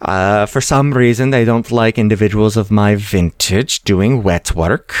for some reason, they don't like individuals of my vintage doing wet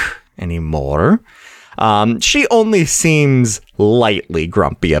work anymore. She only seems lightly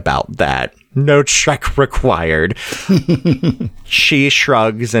grumpy about that. No check required. She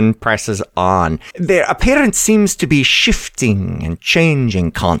shrugs and presses on. Their appearance seems to be shifting and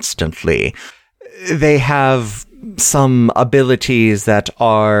changing constantly. They have some abilities that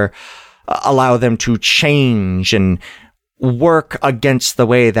allow them to change and work against the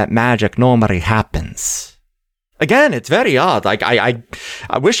way that magic normally happens. Again, it's very odd. Like I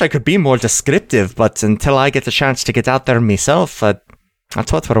wish I could be more descriptive, but until I get the chance to get out there myself,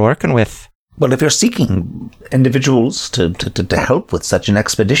 that's what we're working with. Well, if you're seeking individuals to help with such an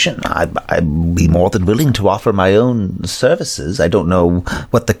expedition, I'd be more than willing to offer my own services. I don't know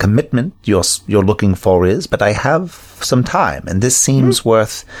what the commitment you're looking for is, but I have some time, and this seems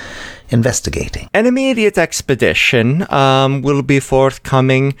worth investigating. An immediate expedition will be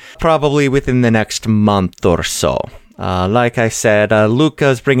forthcoming probably within the next month or so. Like I said,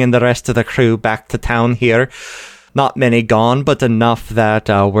 Luca's bringing the rest of the crew back to town here. Not many gone, but enough that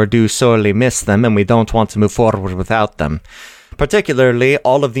we do sorely miss them, and we don't want to move forward without them. particularly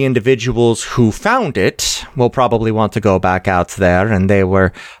all of the individuals who found it will probably want to go back out there, and they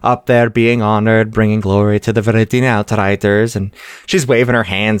were up there being honored, bringing glory to the Viridian Outriders, and she's waving her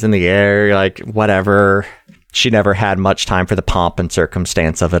hands in the air, like, whatever. She never had much time for the pomp and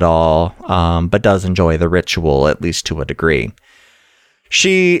circumstance of it all, but does enjoy the ritual, at least to a degree.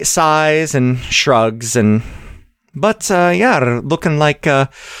 She sighs and shrugs, but looking like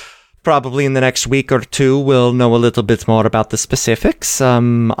probably in the next week or two we'll know a little bit more about the specifics.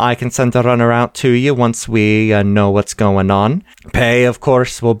 I can send a runner out to you once we know what's going on. Pay, of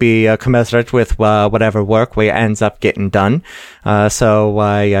course, will be commensurate with whatever work we ends up getting done. So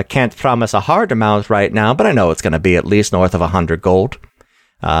I can't promise a hard amount right now, but I know it's going to be at least north of 100 gold.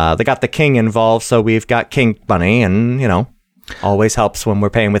 They got the king involved, so we've got king money, and, always helps when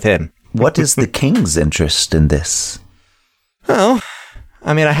we're paying with him. What is the king's interest in this? Well,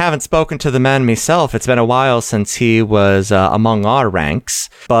 I mean, I haven't spoken to the man myself. It's been a while since he was among our ranks.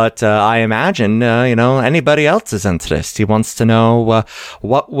 But I imagine, anybody else's interest. He wants to know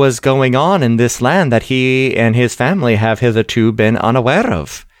what was going on in this land that he and his family have hitherto been unaware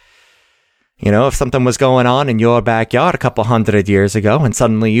of. If something was going on in your backyard a couple 100 years ago and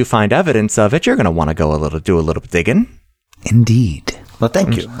suddenly you find evidence of it, you're going to want to do a little digging. Indeed. Well,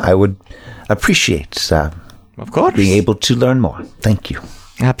 thank you. I would appreciate of course, being able to learn more. Thank you.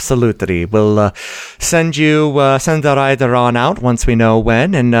 Absolutely. We'll send a rider on out once we know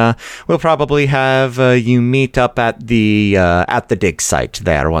when, and we'll probably have you meet up at the dig site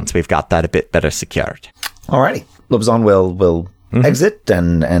there once we've got that a bit better secured. Alrighty. Lobzon will exit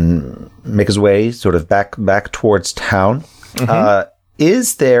and make his way sort of back towards town.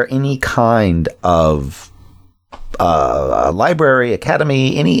 Is there any kind of library,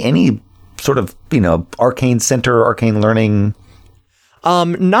 academy, any sort of, arcane center, arcane learning?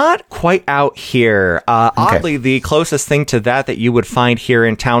 Not quite out here. Oddly, the closest thing to that you would find here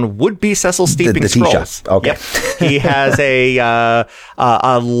in town would be Cecil Steeping Scrolls. Okay. Yep. He has a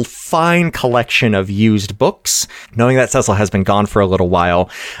fine collection of used books. Knowing that Cecil has been gone for a little while,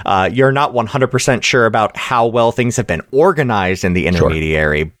 you're not 100% sure about how well things have been organized in the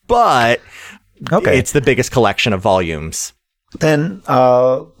intermediary, but it's the biggest collection of volumes. Then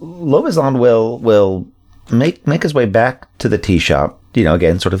Lobazon will make his way back to the tea shop.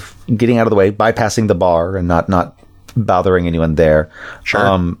 Again, sort of getting out of the way, bypassing the bar and not bothering anyone there.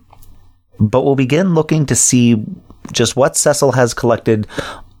 Sure. But we'll begin looking to see just what Cecil has collected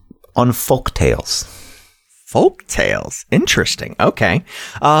on folk tales. Folk tales? Interesting. Okay.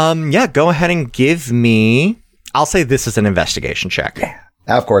 Go ahead and give me... I'll say this is an investigation check. Yeah.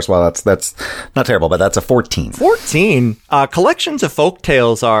 Of course, well, that's not terrible, but that's a 14. 14? Collections of folk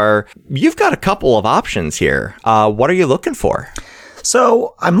tales you've got a couple of options here. What are you looking for?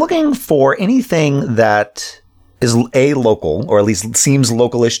 So I'm looking for anything that is local, or at least seems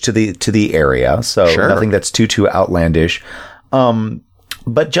localish to the area. So nothing that's too outlandish.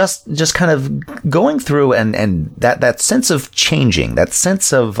 But just kind of going through and that sense of changing, that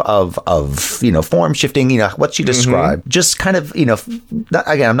sense of form shifting, what you described, just kind of,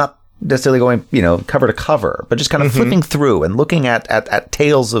 again, I'm not necessarily going, cover to cover, but just kind of flipping through and looking at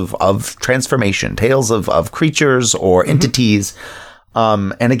tales of transformation, tales of creatures or entities.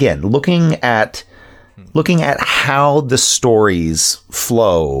 And again, looking at how the stories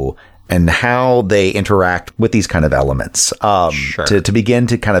flow and how they interact with these kind of elements, to begin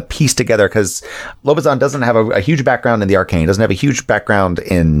to kind of piece together, because Lobazon doesn't have a huge background in the arcane, doesn't have a huge background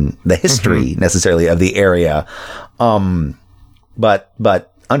in the history necessarily of the area, but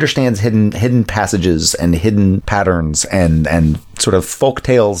understands hidden passages and hidden patterns, and sort of folk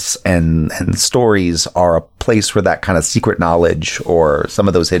tales and stories are a place where that kind of secret knowledge or some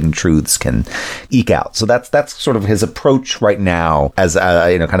of those hidden truths can eke out. So that's sort of his approach right now, as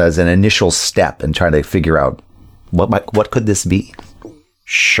kind of as an initial step in trying to figure out what could this be.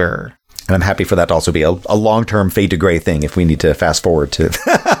 Sure. And I'm happy for that to also be a long-term fade to gray thing if we need to fast forward to.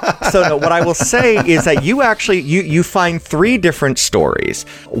 So no, what I will say is that you actually, you find 3 different stories,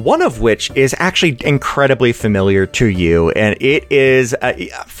 one of which is actually incredibly familiar to you. And it is,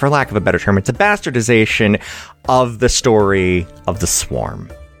 for lack of a better term, it's a bastardization of the story of the Swarm,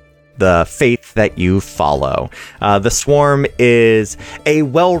 the faith that you follow. The Swarm is a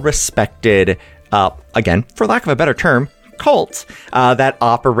well-respected, again, for lack of a better term, cult that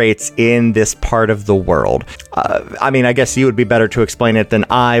operates in this part of the world. I guess you would be better to explain it than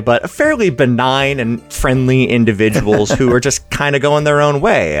I, but fairly benign and friendly individuals who are just kind of going their own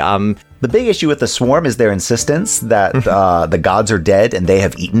way. The big issue with the Swarm is their insistence that the gods are dead and they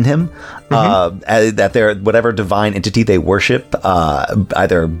have eaten him. That their whatever divine entity they worship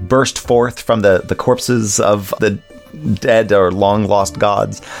either burst forth from the corpses of the dead or long lost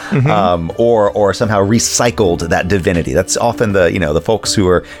gods, or somehow recycled that divinity. That's often the folks who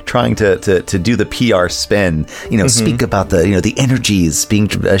are trying to do the PR spin, speak about the energies being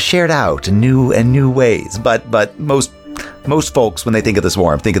shared out in new ways. But most folks, when they think of the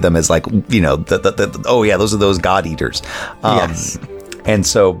swarm, think of them as like, those are those god eaters. Yes. And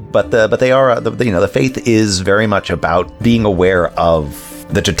so, but they are, the faith is very much about being aware of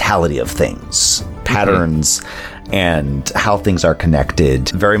the totality of things, patterns, and how things are connected.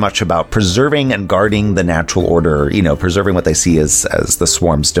 Very much about preserving and guarding the natural order, preserving what they see as the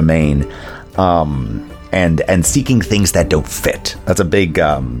swarm's domain. And seeking things that don't fit. That's a big,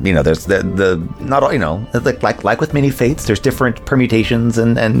 there's not all, like with many faiths, there's different permutations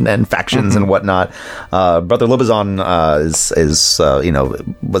and factions and whatnot. Brother Lobazon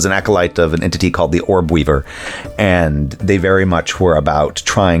was an acolyte of an entity called the Orb Weaver, and they very much were about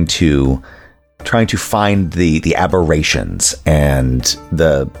trying to find the aberrations and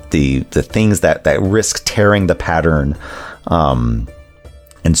the things that risk tearing the pattern.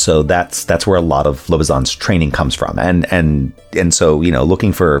 And so that's where a lot of Lobazon's training comes from. And so,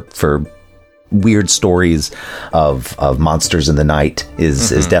 looking for weird stories of monsters in the night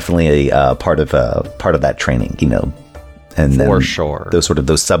is definitely a part of that training, and for sure.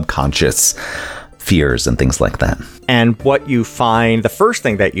 Those subconscious fears and things like that. And what you find, the first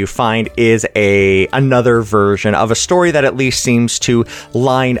thing that you find is another version of a story that at least seems to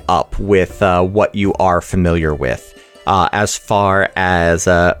line up with what you are familiar with. As far as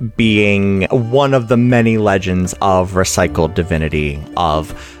being one of the many legends of recycled divinity,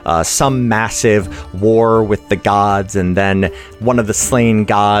 of some massive war with the gods, and then one of the slain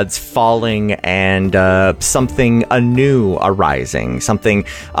gods falling and something anew arising, something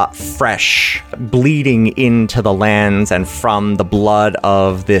fresh, bleeding into the lands, and from the blood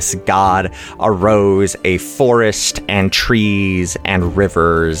of this god arose a forest and trees and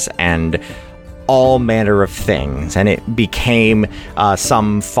rivers and all manner of things, and it became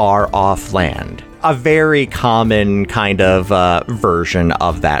some far-off land. A very common kind of version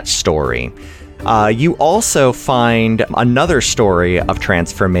of that story. You also find another story of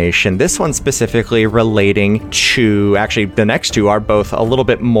transformation, this one specifically relating to, actually the next two are both a little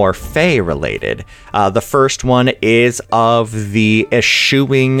bit more Fae related. The first one is of the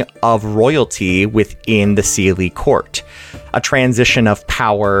eschewing of royalty within the Seelie court. A transition of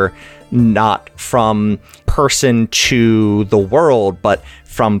power not from person to the world, but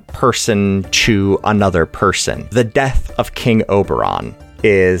from person to another person. The death of King Oberon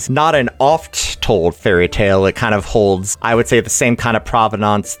is not an oft-told fairy tale. It kind of holds, I would say, the same kind of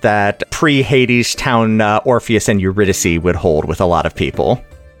provenance that pre-Hades town Orpheus and Eurydice would hold with a lot of people.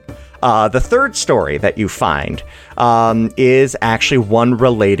 The third story that you find is actually one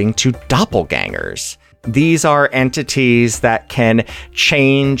relating to doppelgangers. These are entities that can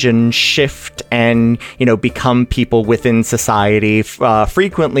change and shift and, become people within society,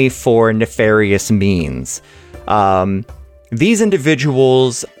 frequently for nefarious means. These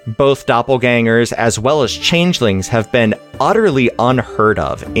individuals, both doppelgangers as well as changelings, have been utterly unheard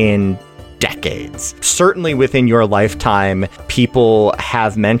of in decades. Certainly within your lifetime, people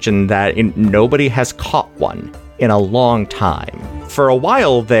have mentioned that nobody has caught one in a long time. For a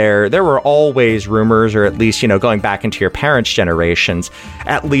while there were always rumors, or at least, going back into your parents' generations,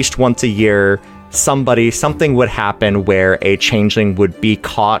 at least once a year, something would happen where a changeling would be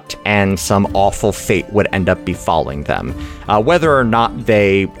caught and some awful fate would end up befalling them. Whether or not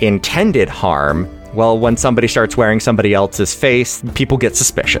they intended harm, well, when somebody starts wearing somebody else's face, people get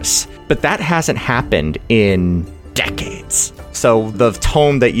suspicious. But that hasn't happened in decades. So the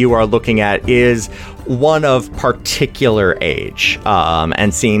tome that you are looking at is one of particular age,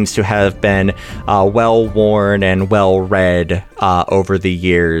 and seems to have been well worn and well read over the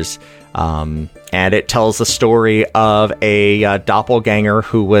years. And it tells the story of a doppelganger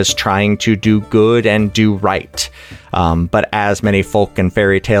who was trying to do good and do right. But as many folk and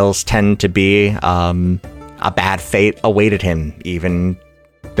fairy tales tend to be, a bad fate awaited him, even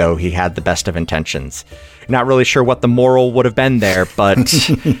though he had the best of intentions. Not really sure what the moral would have been there, but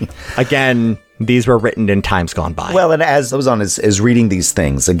again, these were written in times gone by. Well, and as Lobazon is reading these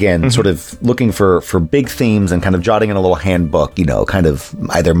things, again, sort of looking for big themes and kind of jotting in a little handbook, kind of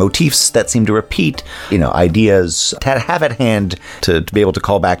either motifs that seem to repeat, ideas to have at hand to be able to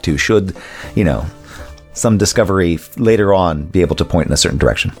call back to should, some discovery later on be able to point in a certain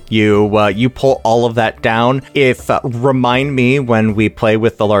direction. You pull all of that down. Remind me when we play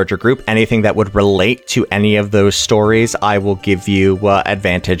with the larger group, anything that would relate to any of those stories, I will give you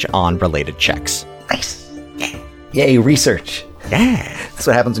advantage on related checks. Nice. Yeah. Yay, research. Yeah. That's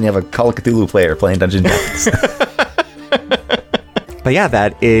what happens when you have a Call of Cthulhu player playing Dungeons & Dragons. But yeah,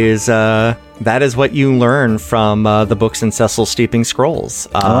 that is what you learn from the books in Cecil's Steeping Scrolls.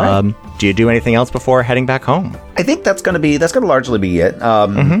 right. Do you do anything else before heading back home? I think that's going to largely be it.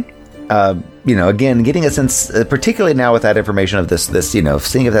 Again, getting a sense, particularly now with that information of this, seeing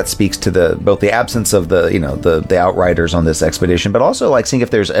if that speaks to both the absence of the Outriders on this expedition, but also like seeing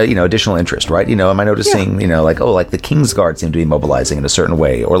if there's additional interest, right? Am I noticing, like the Kingsguard seem to be mobilizing in a certain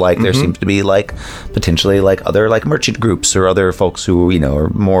way, or like there seems to be like potentially like other like merchant groups or other folks who are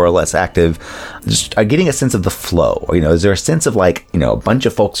more or less active. Just getting a sense of the flow. Is there a sense of like a bunch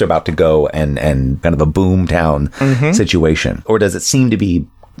of folks are about to go and kind of a boom town situation, or does it seem to be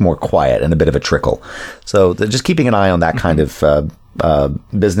more quiet and a bit of a trickle? So just keeping an eye on that kind of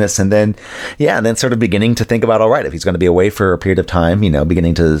business, and then sort of beginning to think about, all right, if he's going to be away for a period of time,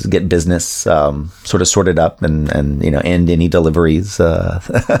 beginning to get business sort of sorted up and end any deliveries,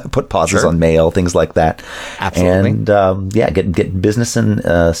 put pauses on mail, things like that. Absolutely. And get business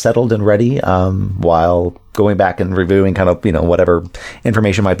and settled and ready while going back and reviewing kind of whatever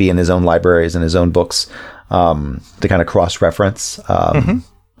information might be in his own libraries and his own books to kind of cross-reference.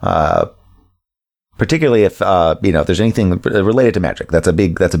 Particularly if if there's anything related to magic, that's a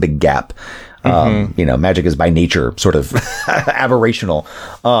big gap. Magic is by nature sort of aberrational,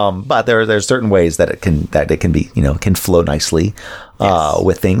 but there's certain ways that it can be can flow nicely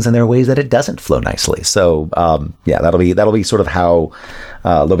with things, and there are ways that it doesn't flow nicely. So that'll be sort of how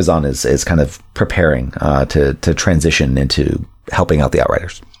Lobizan is kind of preparing to transition into helping out the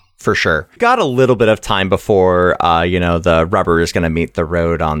Outriders. For sure. Got a little bit of time before, the rubber is going to meet the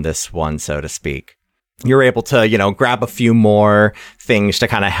road on this one, so to speak. You're able to, grab a few more things to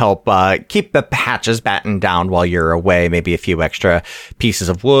kind of help keep the hatches battened down while you're away. Maybe a few extra pieces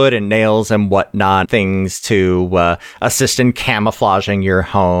of wood and nails and whatnot. Things to assist in camouflaging your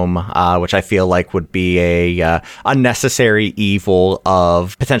home, which I feel like would be a unnecessary evil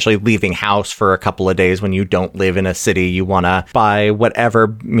of potentially leaving house for a couple of days when you don't live in a city. You want to, by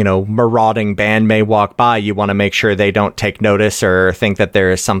whatever, marauding band may walk by, you want to make sure they don't take notice or think that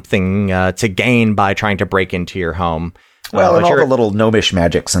there is something to gain by trying to break into your home. Well, and all the little gnomish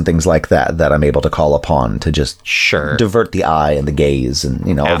magics and things like that I'm able to call upon to just divert the eye and the gaze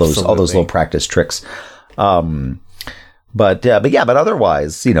and all those little practice tricks. But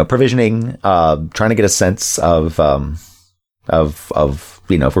otherwise, provisioning, trying to get a sense of if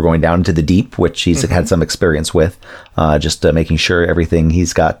we're going down into the deep, which he's had some experience with, just making sure everything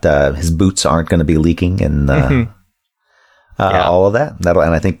he's got, his boots aren't going to be leaking and all of that.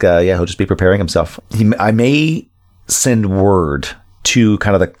 And I think he'll just be preparing himself. I may send word to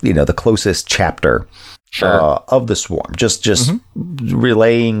kind of the closest chapter of the swarm, just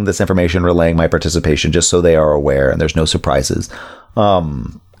relaying this information, relaying my participation, just so they are aware and there's no surprises.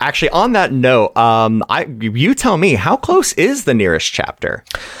 Actually, on that note, you tell me, how close is the nearest chapter?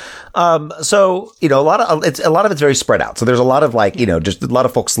 So, a lot of it's very spread out. So there's a lot of just a lot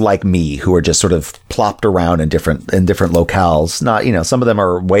of folks like me who are just sort of plopped around in different locales. Not, some of them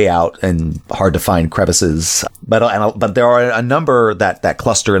are way out and hard to find crevices, but there are a number that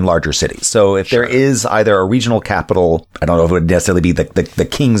cluster in larger cities. So if there is either a regional capital, I don't know if it would necessarily be the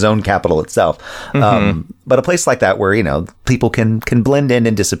king's own capital itself, but a place like that where, people can blend in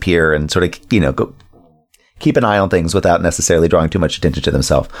and disappear and sort of, go keep an eye on things without necessarily drawing too much attention to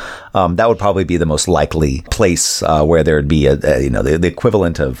themselves. That would probably be the most likely place where there would be the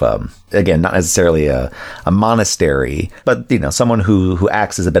equivalent of again, not necessarily a monastery, but someone who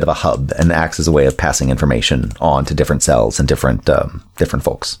acts as a bit of a hub and acts as a way of passing information on to different cells and different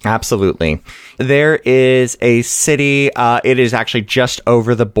folks. Absolutely. There is a city. It is actually just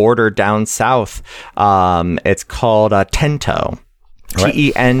over the border down south. It's called Tento.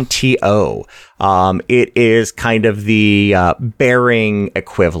 Tento. It is kind of the Bering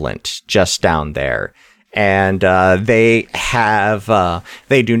equivalent just down there. And they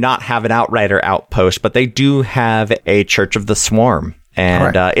do not have an Outrider outpost, but they do have a Church of the Swarm.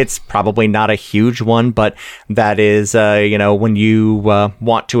 And it's probably not a huge one, but that is, when you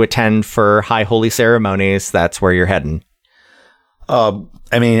want to attend for high holy ceremonies, that's where you're heading.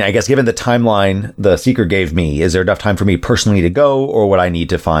 I guess given the timeline the Seeker gave me, is there enough time for me personally to go, or would I need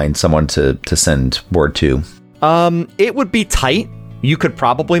to find someone to send word to? It would be tight. You could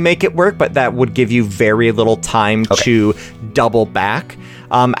probably make it work, but that would give you very little time to double back.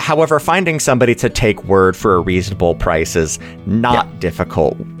 However, finding somebody to take word for a reasonable price is not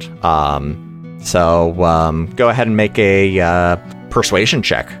difficult. So go ahead and make a persuasion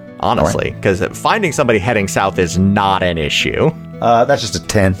check, honestly, because finding somebody heading south is not an issue. That's just a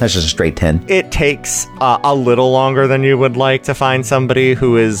 10. That's just a straight 10. It takes a little longer than you would like to find somebody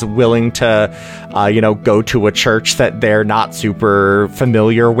who is willing to, go to a church that they're not super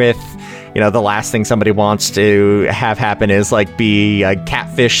familiar with. The last thing somebody wants to have happen is be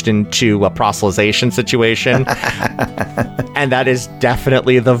catfished into a proselytization situation. And that is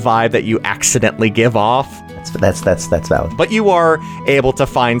definitely the vibe that you accidentally give off. That's valid. But you are able to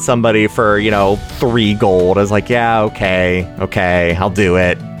find somebody for, 3 gold. It's yeah, okay, I'll do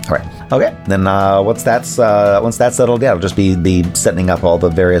it. All right. Okay. Then once that's settled, I'll just be setting up all the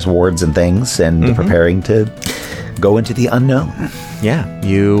various wards and things and preparing to go into the unknown. Yeah,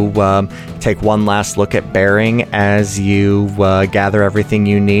 you take one last look at Bering as you gather everything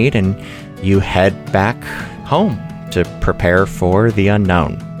you need, and you head back home to prepare for the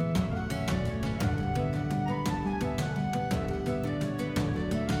unknown.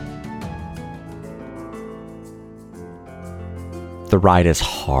 The ride is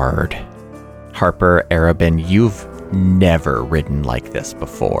hard. Harper, Arabin, you've never ridden like this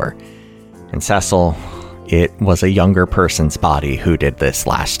before. And Cecil, it was a younger person's body who did this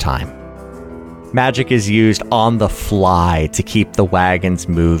last time. Magic is used on the fly to keep the wagons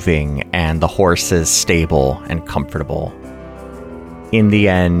moving and the horses stable and comfortable. In the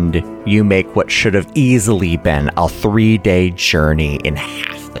end, you make what should have easily been a 3-day journey in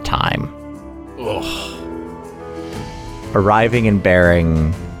half the time. Ugh. Arriving in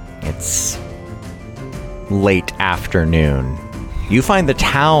Bering, it's late afternoon. You find the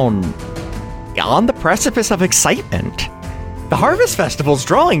town on the precipice of excitement. The Harvest Festival's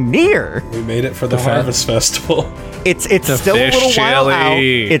drawing near. We made it for the Harvest Festival. It's still a little while out.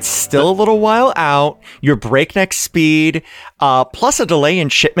 It's still a little while out. Your breakneck speed, plus a delay in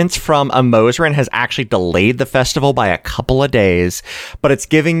shipments from Amosran has actually delayed the festival by a couple of days, but it's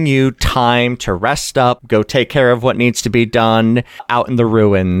giving you time to rest up, go take care of what needs to be done out in the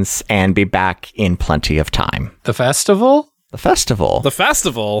ruins, and be back in plenty of time. The festival? The festival. The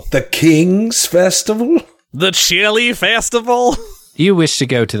festival? The King's Festival? The Chili Festival? You wish to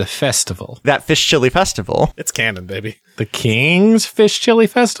go to the festival. That fish chili festival. It's canon, baby. The King's Fish Chili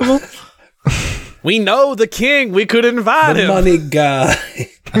Festival? We know the king. We could invite The him. money guy.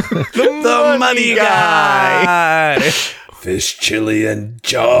 The money guy. Fish, chili, and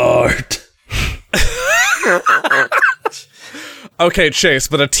jart. Okay, Chase,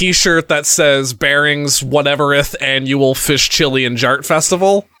 but a t-shirt that says Bering's Whatevereth Annual Fish, Chili, and Jart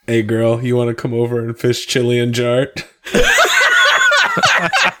Festival? Hey, girl, you want to come over and fish, chili, and jart?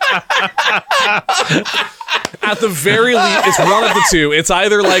 At the very least, it's one of the two. It's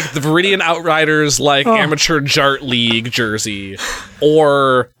either the Viridian Outriders amateur Jart League jersey,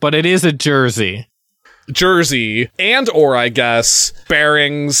 or But it is a jersey. And or I guess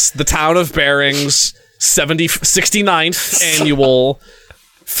Bering's, the town of Bering's 69th annual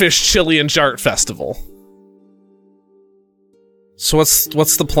Fish, Chili, and Jart Festival. So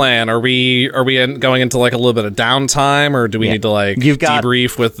what's the plan? Are we going into a little bit of downtime, or do we need to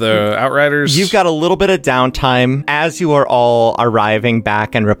debrief with the Outriders? You've got a little bit of downtime as you are all arriving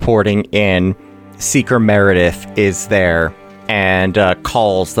back and reporting in. Seeker Meredith is there and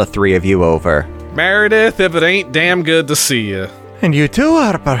calls the 3 of you over. Meredith, if it ain't damn good to see you. And you too,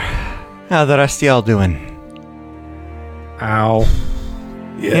 Harper. How the rest of y'all doing? Ow.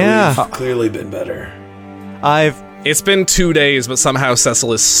 Yeah. We've clearly been better. It's been 2 days, but somehow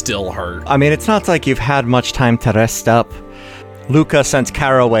Cecil is still hurt. I mean, it's not like you've had much time to rest up. Luca sent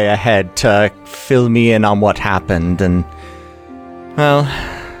Caraway ahead to fill me in on what happened, and, well,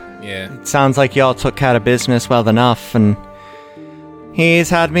 yeah, it sounds like y'all took care of business well enough, and he's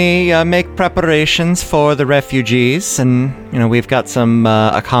had me make preparations for the refugees, and, we've got some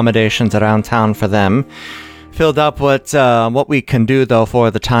accommodations around town for them. Filled up what we can do, though,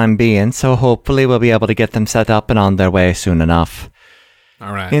 for the time being, so hopefully we'll be able to get them set up and on their way soon enough.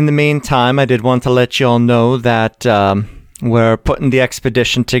 All right. In the meantime, I did want to let you all know that we're putting the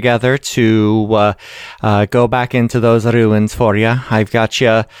expedition together to go back into those ruins for you. I've got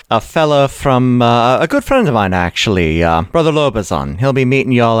you a fella from a good friend of mine, actually, Brother Lobazon. He'll be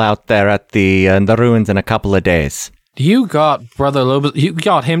meeting you all out there at the ruins in a couple of days. You got Brother Lobazon? You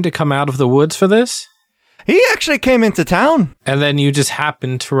got him to come out of the woods for this? He actually came into town. And then you just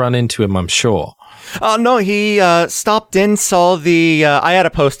happened to run into him, I'm sure. No, he stopped in, saw I had a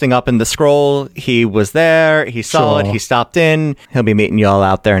posting up in the scroll. He was there, he saw it, he stopped in. He'll be meeting you all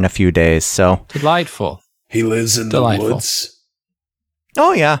out there in a few days, so. Delightful. He lives in the woods?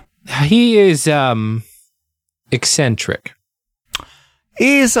 Oh, yeah. He is, eccentric.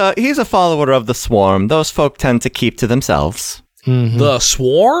 He's a follower of the Swarm. Those folk tend to keep to themselves. Mm-hmm. The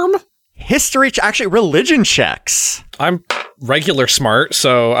Swarm? history, actually religion checks. I'm regular smart,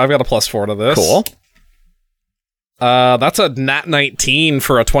 so I've got a +4 to this. Cool. That's a nat 19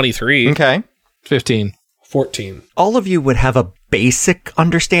 for a 23. Okay. 15. 14. All of you would have a basic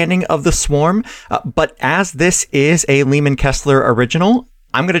understanding of the swarm, but as this is a Lehman Kessler original,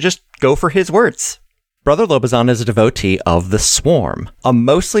 I'm going to just go for his words. Brother Lobazan is a devotee of the Swarm, a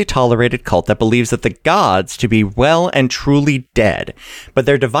mostly tolerated cult that believes that the gods to be well and truly dead, but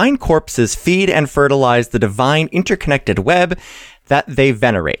their divine corpses feed and fertilize the divine interconnected web that they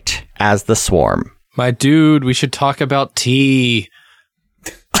venerate as the Swarm. My dude, we should talk about tea.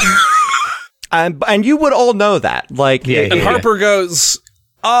 And you would all know that. And Harper goes,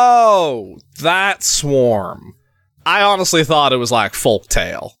 "Oh, that Swarm. I honestly thought it was like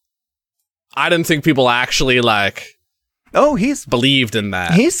folktale. I didn't think people actually he's believed in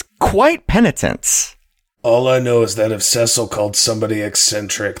that." He's quite penitent. All I know is that if Cecil called somebody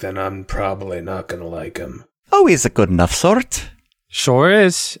eccentric, then I'm probably not going to like him. Oh, he's a good enough sort. Sure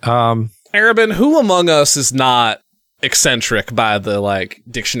is. Arabin, who among us is not eccentric by the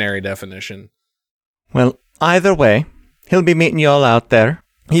dictionary definition? Well, either way, he'll be meeting you all out there.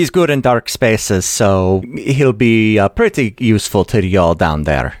 He's good in dark spaces, so he'll be pretty useful to y'all down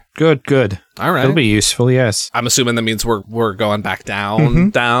there. Good. All right. It'll be useful, yes. I'm assuming that means we're going back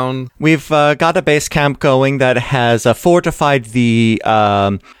down. We've got a base camp going that has fortified the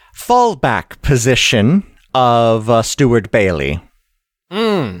fallback position of Stewart Bailey.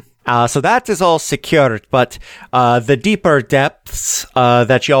 So that is all secured, but the deeper depths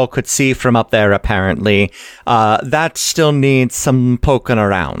that y'all could see from up there, apparently, that still needs some poking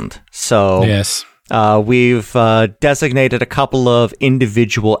around. So Yes. We've designated a couple of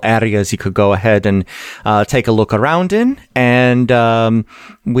individual areas you could go ahead and take a look around in, and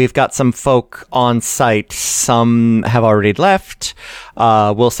we've got some folk on site. Some have already left.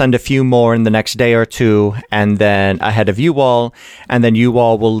 We'll send a few more in the next day or two, and then ahead of you all, and then you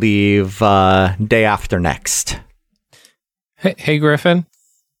all will leave day after next. Hey, Griffin.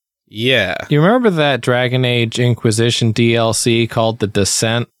 Yeah. You remember that Dragon Age Inquisition DLC called The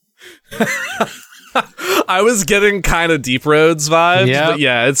Descent? I was getting kind of Deep Roads vibes, Yep. but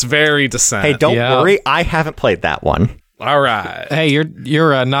yeah, it's very Descent. Hey, don't Yeah. worry, I haven't played that one. All right. Hey,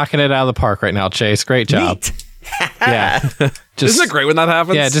 you're knocking it out of the park right now, Chase. Great job. Neat. Yeah. Just, Isn't it great when that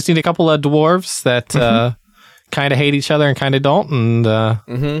happens? Yeah, just need a couple of dwarves that kind of hate each other and kind of don't, and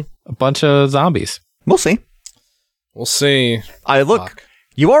a bunch of zombies. We'll see. We'll see. Look,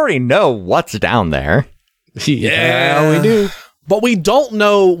 you already know what's down there. Yeah, we do. But we don't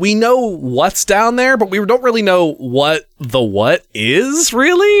know. We know what's down there, but we don't really know what is,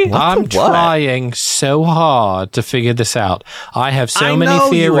 really. I'm the what? trying so hard to figure this out. I have so I many know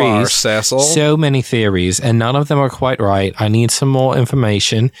you theories. are, Cecil. So many theories, and none of them are quite right. I need some more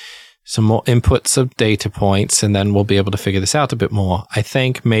information, some more inputs of data points, and then we'll be able to figure this out a bit more. I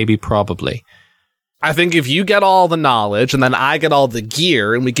think, maybe, probably. I think if you get all the knowledge and then I get all the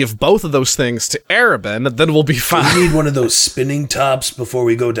gear and we give both of those things to Arabin, then we'll be We fine. need one of those spinning tops before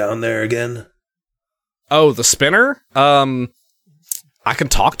we go down there again. Oh, the spinner? I can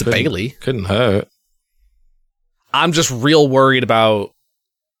talk to Bailey. Couldn't hurt. I'm just real worried about...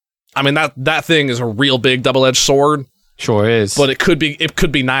 I mean, that thing is a real big double-edged sword, Sure is. but it could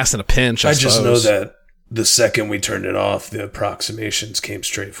be nice in a pinch, I just suppose. know that the second we turned it off, the approximations came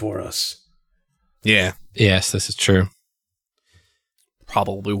straight for us. Yeah, Yes, this is true.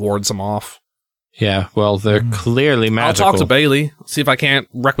 probably wards them off. Yeah, well, they're clearly magical. I'll talk to Bailey, see if I can't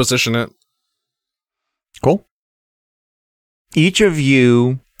requisition it. Cool. Each of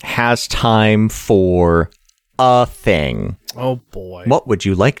you has time for a thing. Oh, boy. What would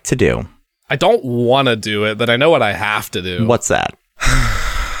you like to do? I don't want to do it, but I know what I have to do. What's that?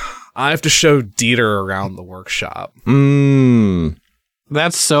 I have to show Dieter around the workshop.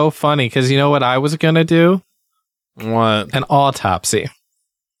 That's so funny, because you know what I was going to do? What? An autopsy.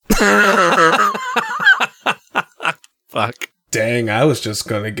 Fuck. Dang, I was just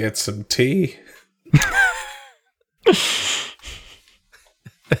going to get some tea.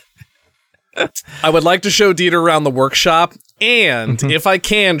 I would like to show Dieter around the workshop, and if I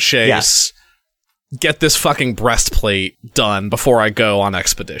can, Chase, Yes. get this fucking breastplate done before I go on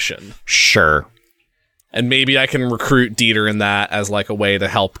expedition. Sure. And maybe I can recruit Dieter in that as like a way to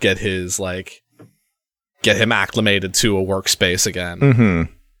help get his get him acclimated to a workspace again.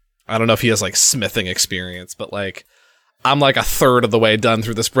 Mm-hmm. I don't know if he has smithing experience, but I'm a third of the way done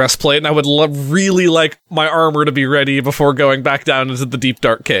through this breastplate, and I would really like my armor to be ready before going back down into the deep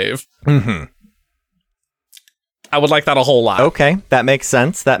dark cave. Mm-hmm. I would like that a whole lot. Okay, that makes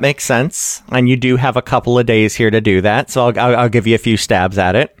sense. And you do have a couple of days here to do that, so I'll give you a few stabs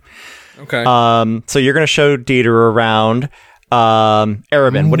at it. Okay. So you're going to show Dieter around.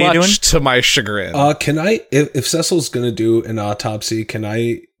 Arabin, what are you doing? Much to my chagrin. Can I, if Cecil's going to do an autopsy, can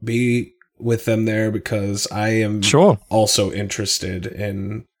I be with them there? Because I am also interested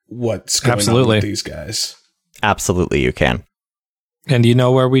in what's going on with these guys. Absolutely, you can. And do you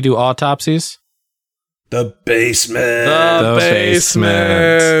know where we do autopsies? The basement. The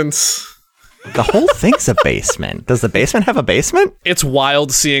basement. The whole thing's a basement. Does the basement have a basement? It's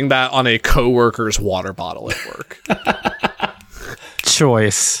wild seeing that on a coworker's water bottle at work.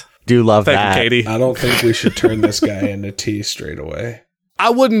 Choice. Do love Thank that. you, Katie. I don't think we should turn this guy into tea straight away. I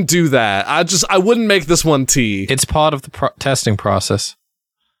wouldn't do that. I wouldn't make this one tea. It's part of the testing process.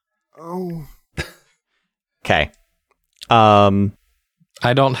 Oh. Okay.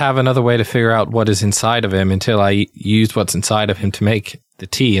 I don't have another way to figure out what is inside of him until I use what's inside of him to make the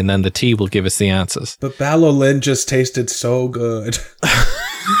tea, and then the tea will give us the answers. But Balolin just tasted so good.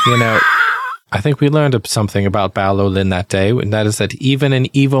 You know, I think we learned something about Balolin that day, and that is that even an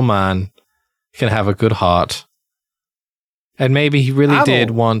evil man can have a good heart. And maybe he really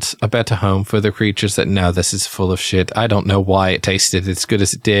did want a better home for the creatures that, no, this is full of shit. I don't know why it tasted as good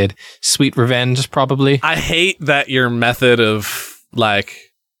as it did. Sweet revenge, probably. I hate that your method of, like,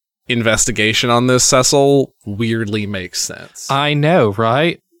 investigation on this, Cecil, weirdly makes sense. I know,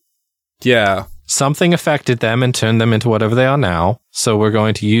 right? Yeah. Something affected them and turned them into whatever they are now. So we're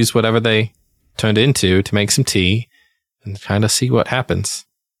going to use whatever they turned into to make some tea and kind of see what happens.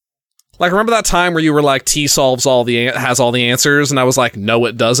 Like, remember that time where you were like, tea has all the answers, and I was like, no,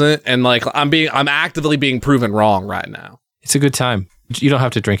 it doesn't. And like, I'm actively being proven wrong right now. It's a good time. You don't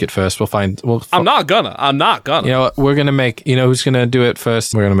have to drink it first. I'm not gonna. You know what? We're gonna make. You know who's gonna do it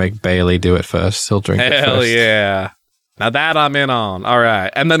first? We're gonna make Bailey do it first. He'll drink it first. Hell yeah! Now that I'm in on. All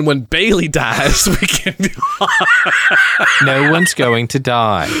right, and then when Bailey dies, we can do. No one's going to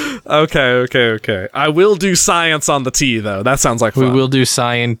die. Okay. I will do science on the tea, though. That sounds like fun. We will do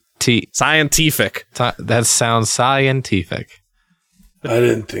scientific. That sounds scientific. I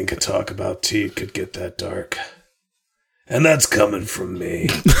didn't think a talk about tea could get that dark. And that's coming from me.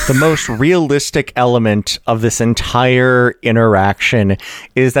 The most realistic element of this entire interaction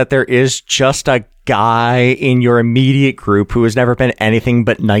is that there is just a guy in your immediate group who has never been anything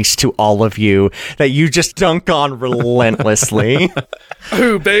but nice to all of you that you just dunk on relentlessly.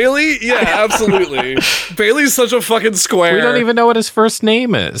 Who, Bailey? Yeah, absolutely. Bailey's such a fucking square. We don't even know what his first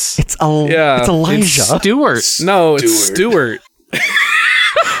name is. It's Elijah. It's Stuart. No, it's Stuart.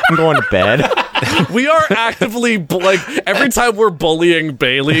 I'm going to bed. We are actively, like, every time we're bullying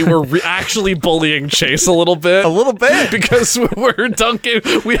Bailey, we're actually bullying Chase a little bit. A little bit. Because we're dunking,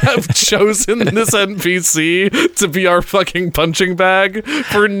 we have chosen this NPC to be our fucking punching bag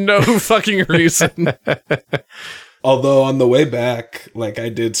for no fucking reason. Although on the way back, like, I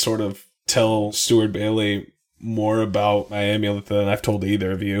did sort of tell Stuart Bailey more about my amulet than I've told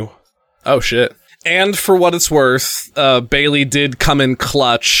either of you. Oh, shit. And for what it's worth, Bailey did come in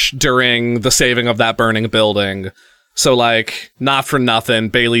clutch during the saving of that burning building. So, like, not for nothing,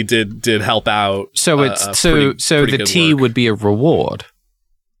 Bailey did help out. So it's so the tea would be a reward.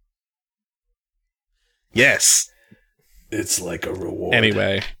 Yes. It's like a reward.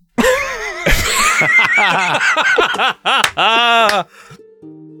 Anyway.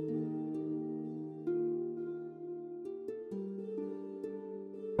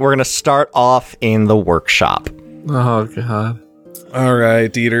 We're going to start off in the workshop. Oh, God. All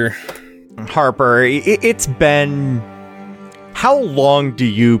right, Dieter. Harper, it's been... How long do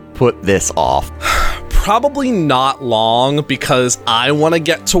you put this off? Probably not long, because I want to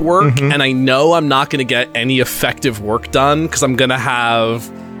get to work, and I know I'm not going to get any effective work done, because I'm going to have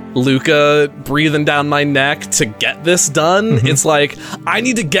Luca breathing down my neck to get this done. It's like, I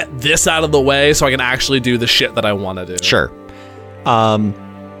need to get this out of the way so I can actually do the shit that I want to do. Sure.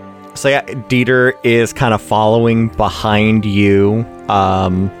 So yeah, Dieter is kind of following behind you.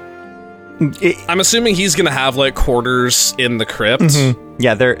 I'm assuming he's gonna have like quarters in the crypt.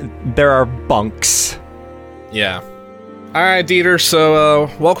 Yeah, there are bunks. Yeah. All right, Dieter. So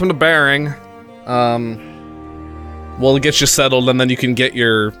welcome to Bering. We'll get you settled, and then you can get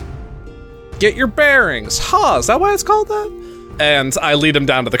your bearings. Huh? Is that why it's called that? And I lead him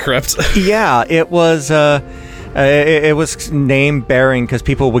down to the crypt. Yeah, it was. It was named Bering because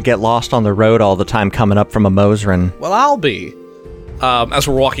people would get lost on the road all the time coming up from a Mosrin. Well, I'll be. As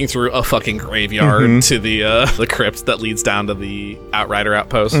we're walking through a fucking graveyard to the crypt that leads down to the Outrider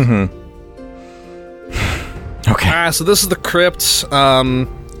outpost. Okay. So this is the crypt.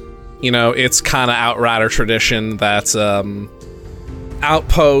 You know, it's kind of Outrider tradition that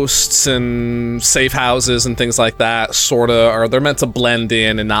outposts and safe houses and things like that they're meant to blend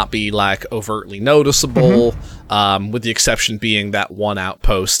in and not be like overtly noticeable, with the exception being that one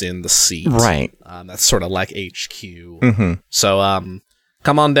outpost in the seat. Right. That's sort of like HQ. So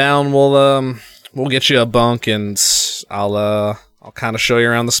come on down, we'll get you a bunk and I'll kind of show you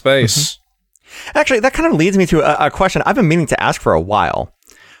around the space. Actually, that kind of leads me to a question I've been meaning to ask for a while.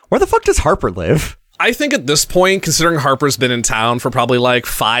 Where the fuck does Harper live? I think at this point, considering Harper's been in town for probably like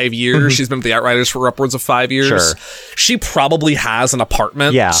 5 years, she's been with the Outriders for upwards of 5 years. Sure. She probably has an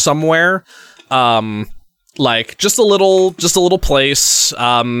apartment somewhere. Like just a little place,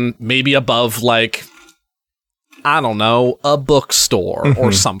 maybe above like, I don't know, a bookstore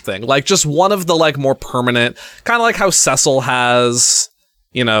or something. Like just one of the like more permanent, kind of like how Cecil has,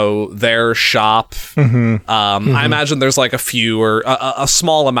 you know, their shop. I imagine there's like a few or a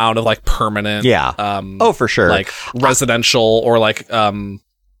small amount of like permanent. For sure. Like residential or like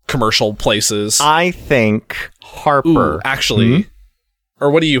commercial places. I think Harper. Actually. Or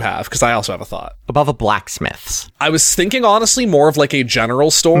what do you have? Because I also have a thought. Above a blacksmith's. I was thinking, honestly, more of like a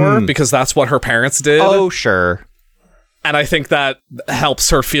general store because that's what her parents did. Oh, sure. And I think that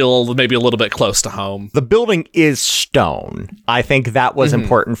helps her feel maybe a little bit close to home. The building is stone. I think that was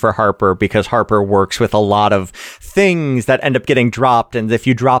important for Harper because Harper works with a lot of things that end up getting dropped. And if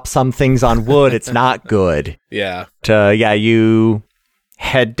you drop some things on wood, it's not good. Yeah. You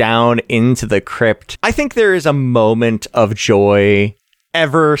head down into the crypt. I think there is a moment of joy,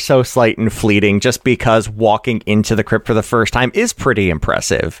 ever so slight and fleeting, just because walking into the crypt for the first time is pretty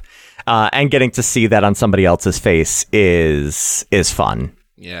impressive. And getting to see that on somebody else's face is fun.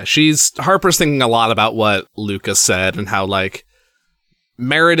 Yeah, Harper's thinking a lot about what Lucas said and how, like,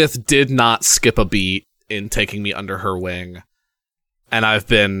 Meredith did not skip a beat in taking me under her wing. And I've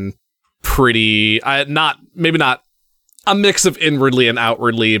been maybe not a mix of inwardly and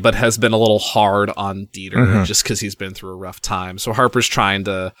outwardly, but has been a little hard on Dieter just because he's been through a rough time. So Harper's trying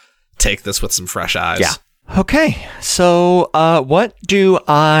to take this with some fresh eyes. Yeah. Okay, so what do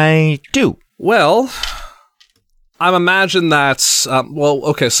I do? Well, I imagine that,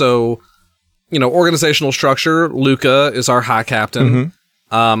 so, you know, organizational structure, Luca is our high captain.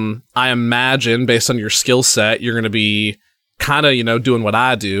 I imagine, based on your skill set, you're going to be kind of, you know, doing what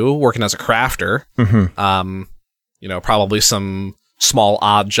I do, working as a crafter. You know, probably some small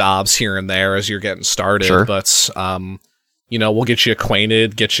odd jobs here and there as you're getting started. Sure. But, you know, we'll get you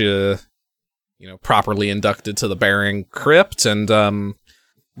acquainted, get you, you know, properly inducted to the Bering Crypt, and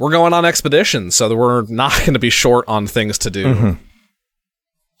we're going on expeditions, so that we're not going to be short on things to do.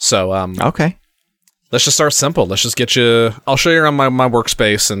 So, okay. Let's just start simple. Let's just get you... I'll show you around my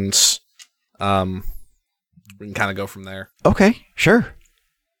workspace, and we can kind of go from there. Okay, sure.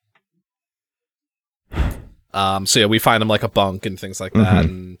 So yeah, we find him like a bunk and things like that,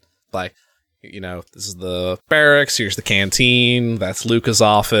 and like, you know, this is the barracks, here's the canteen, that's Luca's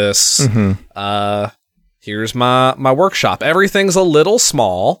office, here's my workshop. Everything's a little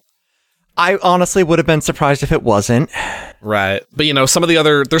small. I honestly would have been surprised if it wasn't. Right. But, you know,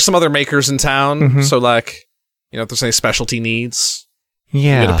 there's some other makers in town, so, like, you know, if there's any specialty needs,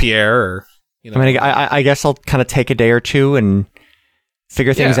 yeah, go to Pierre, or, you know. I mean, I guess I'll kind of take a day or two and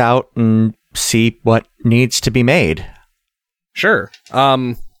figure things out and see what needs to be made. Sure.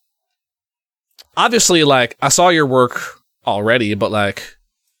 Obviously, like, I saw your work already, but, like,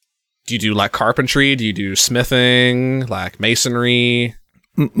 do you do, like, carpentry? Do you do smithing? Like, masonry?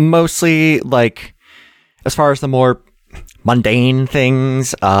 Mostly, like, as far as the more mundane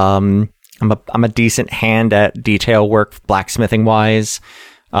things, I'm a decent hand at detail work, blacksmithing-wise.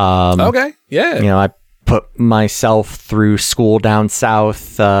 Okay, yeah. You know, I put myself through school down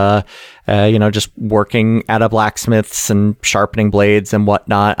south, you know, just working at a blacksmith's and sharpening blades and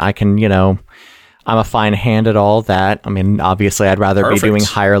whatnot. I can, you know... I'm a fine hand at all that. I mean, obviously, I'd rather be doing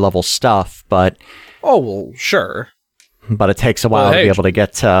higher level stuff, but... Oh, well, sure. But it takes a while to be able to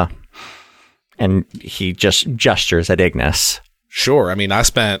get to... And he just gestures at Ignis. Sure. I mean, I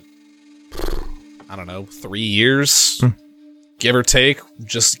spent, I don't know, 3 years, give or take,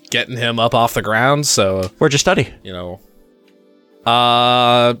 just getting him up off the ground, so... Where'd you study? You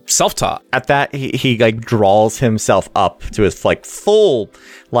know... self-taught. At that, he like, draws himself up to his, like, full,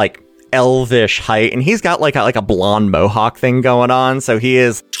 like... elvish height, and he's got like a blonde mohawk thing going on, so he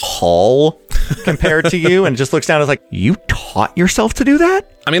is tall compared to you, and just looks down and is like, you taught yourself to do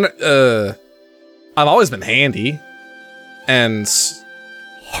that? I mean, I've always been handy, and...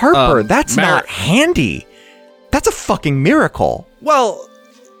 Harper, that's not handy. That's a fucking miracle. Well,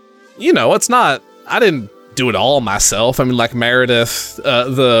 you know, it's not... I didn't do it all myself. I mean, like Meredith,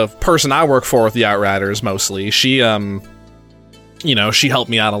 the person I work for with the Outriders mostly, she she helped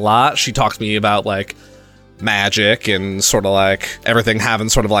me out a lot. She talked to me about, like, magic and sort of, like, everything having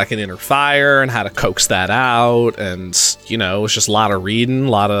sort of, like, an inner fire and how to coax that out. And, it was just a lot of reading, a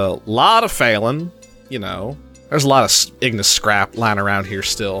lot of failing, There's a lot of Ignis scrap lying around here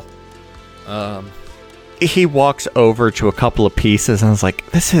still. He walks over to a couple of pieces and is like,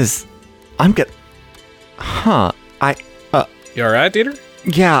 You alright, Dieter?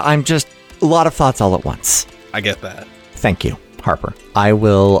 Yeah, I'm just... A lot of thoughts all at once. I get that. Thank you, Harper. I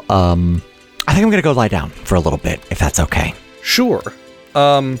will, I think I'm gonna go lie down for a little bit, if that's okay. Sure.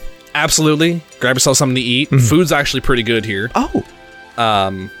 Absolutely. Grab yourself something to eat. Mm-hmm. Food's actually pretty good here.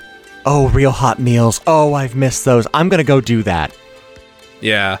 Oh, real hot meals. Oh, I've missed those. I'm gonna go do that.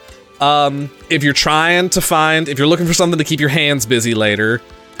 Yeah. If you're looking for something to keep your hands busy later,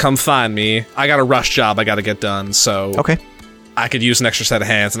 come find me. I got a rush job I gotta get done, so... Okay. I could use an extra set of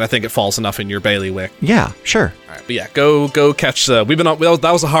hands, and I think it falls enough in your bailiwick. Yeah, sure. All right, but yeah, go catch. We've been on. Well,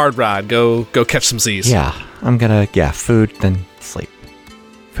 that was a hard ride. Go catch some Z's. Yeah, I'm gonna. Yeah, food then sleep.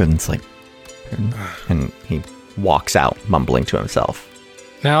 Food and sleep. And he walks out, mumbling to himself.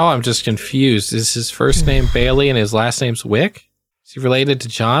 Now I'm just confused. Is his first name Bailey and his last name's Wick? Is he related to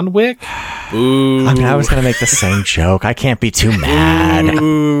John Wick? Ooh. I mean, I was gonna make the same joke. I can't be too mad.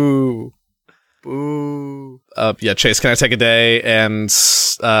 Ooh. Ooh. Yeah, Chase, can I take a day and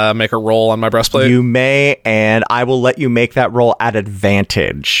make a roll on my breastplate? You may, and I will let you make that roll at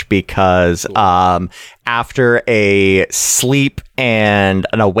advantage because cool. After a sleep and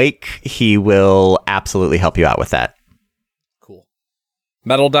an awake, he will absolutely help you out with that. Cool.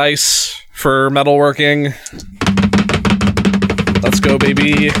 Metal dice for metalworking. Let's go,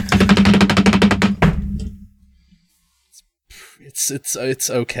 baby. It's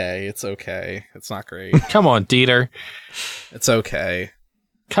okay. It's okay. It's not great. Come on, Dieter. It's okay.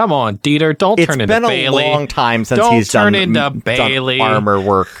 Come on, Dieter. Don't turn into Bailey. It's been a long time since he's done armor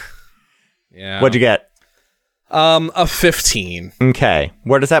work. Yeah. What'd you get? A 15. Okay.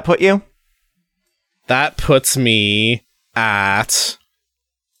 Where does that put you? That puts me at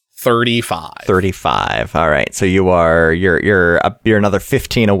 35. 35. All right. So you're another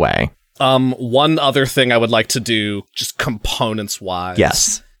 15 away. One other thing I would like to do, just components-wise.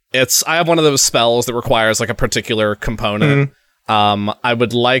 Yes. I have one of those spells that requires, like, a particular component. Mm. I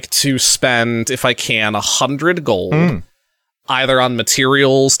would like to spend, if I can, 100 gold, either on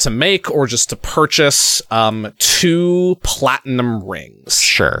materials to make or just to purchase, 2 platinum rings.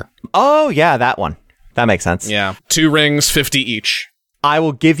 Sure. Oh, yeah, that one. That makes sense. Yeah. 2 rings, 50 each. I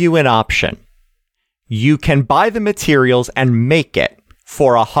will give you an option. You can buy the materials and make it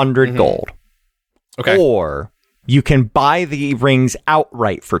for 100 gold. Okay. Or you can buy the rings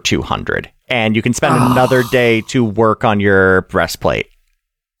outright for 200, and you can spend another day to work on your breastplate.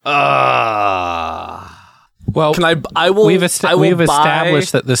 Well, we've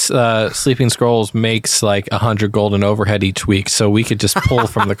established that this Sleeping Scrolls makes like 100 gold in overhead each week, so we could just pull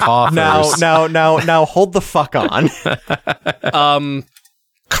from the coffers. Now, hold the fuck on.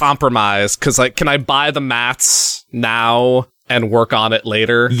 Compromise, because like, can I buy the mats now and work on it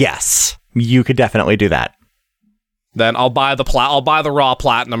later? Yes, you could definitely do that. Then I'll buy the raw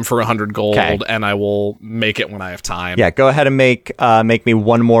platinum for 100 gold, and I will make it when I have time. Yeah, go ahead and make me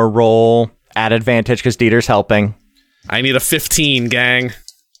one more roll at advantage because Dieter's helping. I need a 15, gang.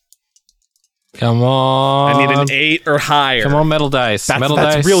 Come on. I need an 8 or higher. Come on, metal dice.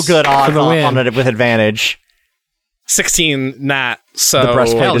 That's real good odds on it with advantage. 16 nat. So the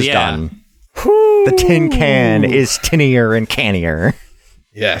breastplate is done. Woo. The tin can is tinnier and cannier.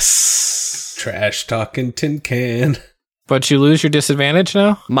 Yes. Trash talking tin can. But you lose your disadvantage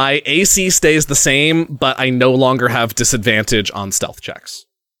now? My AC stays the same, but I no longer have disadvantage on stealth checks.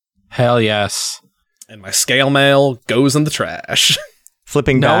 Hell yes. And my scale mail goes in the trash.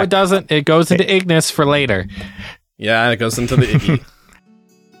 Flipping back. No, it doesn't. It goes into Ignis for later. Yeah, it goes into the Iggy.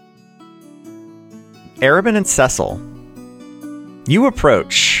 Arabin and Cecil. You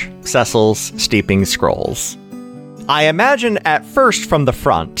approach Cecil's Steeping Scrolls. I imagine at first from the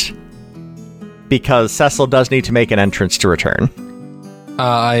front, because Cecil does need to make an entrance to return.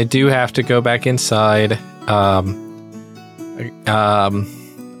 I do have to go back inside.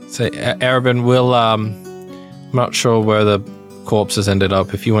 Arabin will, I'm not sure where the corpses ended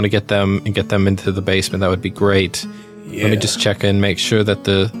up. If you want to get them into the basement, that would be great. Yeah. Let me just check and make sure that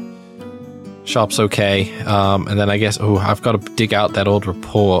the shop's okay. And then I guess, I've got to dig out that old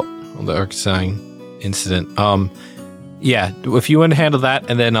report on the Urksang incident. Yeah, if you want to handle that,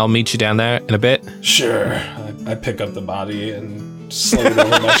 and then I'll meet you down there in a bit. Sure. I pick up the body and slung it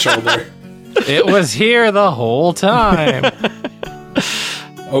over my shoulder. It was here the whole time.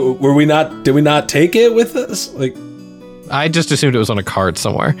 Oh, did we not take it with us? Like, I just assumed it was on a cart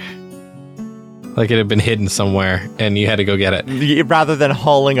somewhere. Like it had been hidden somewhere, and you had to go get it. Rather than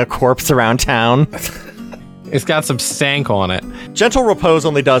hauling a corpse around town. It's got some stank on it. Gentle repose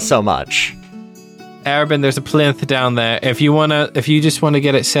only does so much. Arabin, there's a plinth down there. If you just want to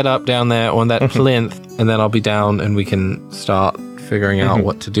get it set up down there on that plinth, and then I'll be down and we can start figuring out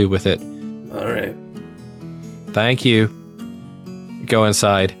what to do with it. All right. Thank you. Go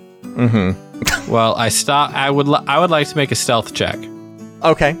inside. Well, I would like to make a stealth check.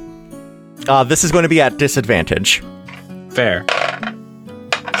 Okay. This is going to be at disadvantage. Fair.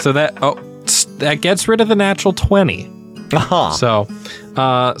 So that gets rid of the natural 20. Uh-huh. So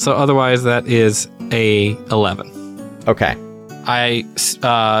otherwise that is a 11. Okay. I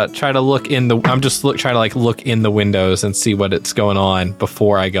try to look in the. I'm just try to look in the windows and see what's going on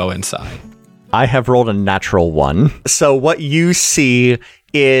before I go inside. I have rolled a natural 1. So what you see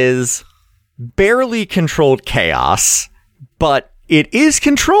is barely controlled chaos, but it is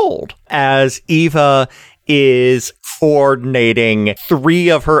controlled as Eva is coordinating 3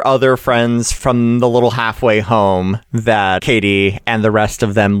 of her other friends from the little halfway home that Katie and the rest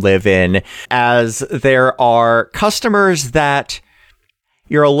of them live in, as there are customers that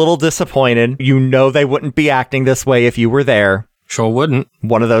you're a little disappointed. You know they wouldn't be acting this way if you were there. Sure wouldn't.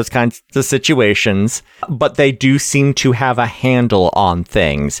 One of those kinds of situations. But they do seem to have a handle on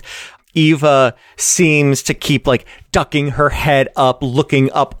things. Eva seems to keep ducking her head up, looking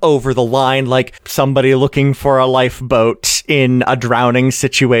up over the line like somebody looking for a lifeboat in a drowning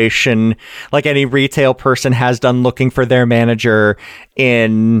situation, like any retail person has done looking for their manager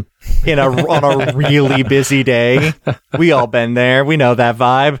on a really busy day. We all been there. We know that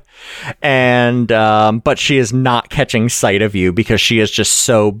vibe. And but she is not catching sight of you because she is just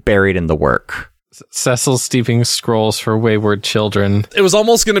so buried in the work. Cecil's steeping scrolls for wayward children. It was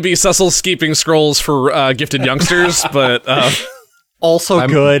almost going to be Cecil's keeping scrolls for gifted youngsters, but also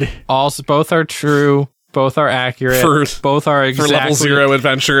good. Also, both are true. Both are accurate. Both are exactly for level 0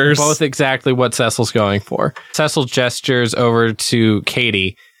 adventurers. Both exactly what Cecil's going for. Cecil gestures over to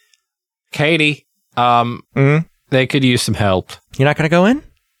Katie. Katie, they could use some help. You're not going to go in?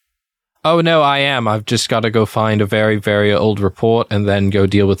 Oh no, I am. I've just got to go find a very, very old report and then go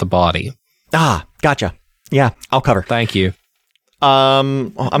deal with the body. Ah, gotcha. Yeah, I'll cover. Thank you.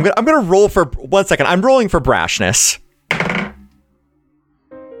 I'm gonna roll for 1 second. I'm rolling for brashness.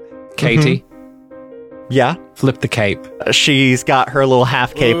 Katie? Yeah? Flip the cape. She's got her little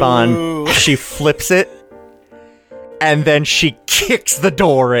half cape on. She flips it. And then she kicks the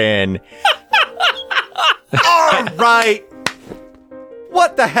door in. All right.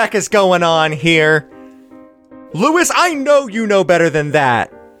 What the heck is going on here? Lewis, I know you know better than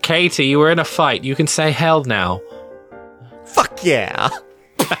that. Katie, you were in a fight. You can say hell now. Fuck yeah.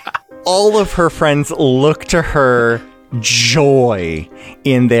 All of her friends look to her, joy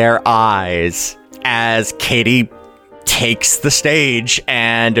in their eyes, as Katie takes the stage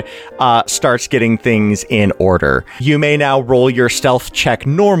and starts getting things in order. You may now roll your stealth check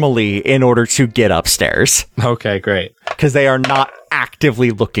normally in order to get upstairs. Okay, great. Because they are not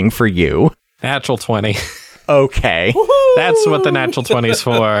actively looking for you. Natural 20. Okay. Woo-hoo! That's what the natural 20 is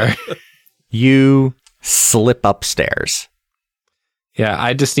for. You slip upstairs. Yeah,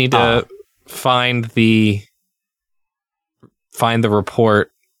 I just need to find the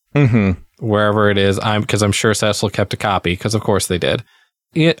report wherever it is. Because I'm sure Cecil kept a copy, because of course they did.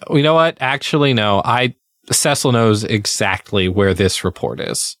 You know what? Actually, no. Cecil knows exactly where this report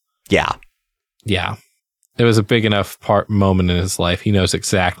is. Yeah. Yeah. It was a big enough moment in his life. He knows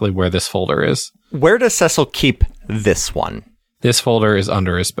exactly where this folder is. Where does Cecil keep this one? This folder is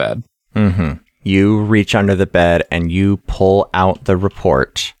under his bed. You reach under the bed and you pull out the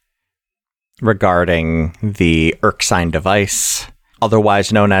report regarding the Erskine device,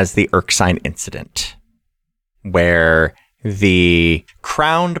 otherwise known as the Erskine incident, where the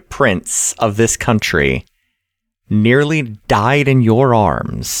crowned prince of this country nearly died in your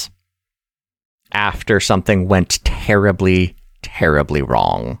arms after something went terribly, terribly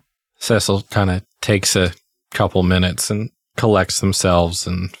wrong. Cecil kind of takes a couple minutes and collects themselves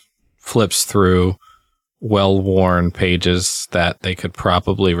and flips through well-worn pages that they could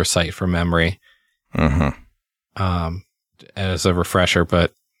probably recite from memory as a refresher,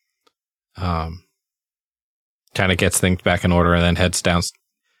 but kind of gets things back in order and then heads down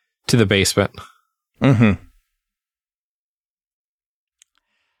to the basement.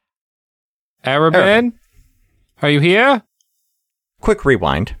 Arabin? Are you here? Quick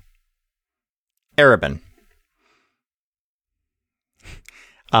rewind. Arabin.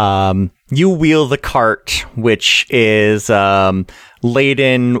 You wheel the cart, which is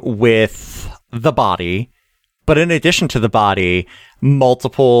laden with the body, But in addition to the body,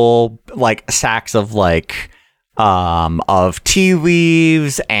 multiple like sacks of like of tea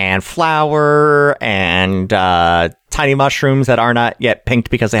leaves and flour and tiny mushrooms that are not yet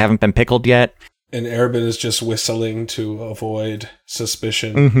pinked because they haven't been pickled yet. And Arabin is just whistling to avoid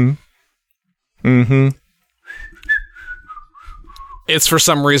suspicion. Mm-hmm. Mm-hmm. It's for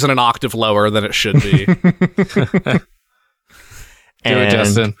some reason an octave lower than it should be. Do it,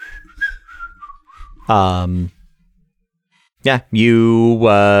 Justin. Yeah,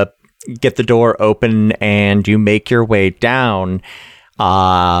 you get the door open and you make your way down.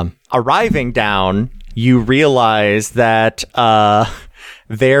 Arriving down, you realize that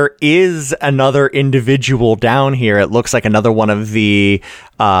there is another individual down here. It looks like another one of the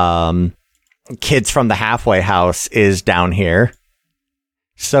kids from the halfway house is down here.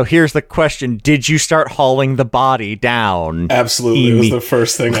 So here's the question. Did you start hauling the body down? Absolutely. It was the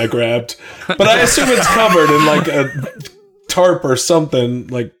first thing I grabbed. But I assume it's covered in like a tarp or something.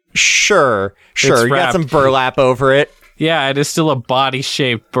 Like, Sure. You got some burlap over it. Yeah, it is still a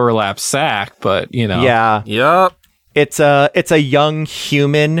body-shaped burlap sack, but, you know. Yeah. Yup. It's a young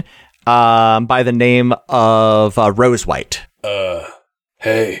human by the name of Rose White.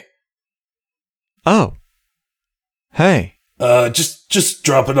 Hey. Oh. Hey. Just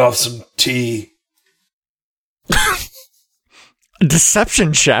dropping off some tea.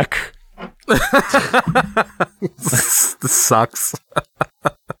 Deception check. This sucks.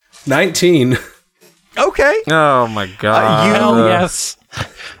 19. Okay. Oh my god. Yes.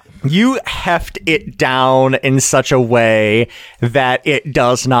 You heft it down in such a way that it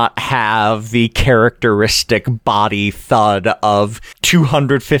does not have the characteristic body thud of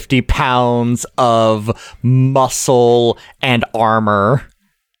 250 pounds of muscle and armor.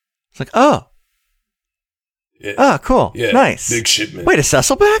 It's like, oh. Yeah. Oh, cool. Yeah, nice. Big shipment. Wait, is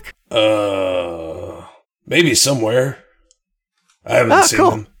Cecil back? Maybe somewhere. I haven't seen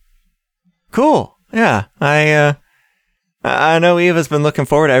cool. them. Cool. Yeah, I know Eva's been looking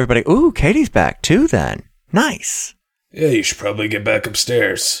forward to everybody. Ooh, Katie's back too then. Nice. Yeah, you should probably get back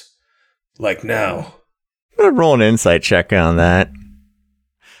upstairs. Like now. I'm gonna roll an insight check on that.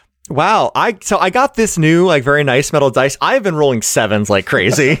 Wow, I got this new, like, very nice metal dice. I've been rolling 7s like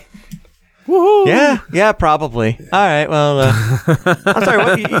crazy. Woohoo! Yeah, probably. All right, well, I'm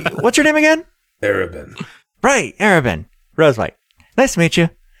sorry, what's your name again? Arabin. Right, Arabin. Rose White. Nice to meet you.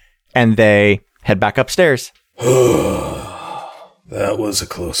 And they head back upstairs. That was a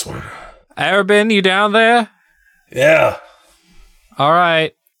close one. Arabin, you down there? Yeah. All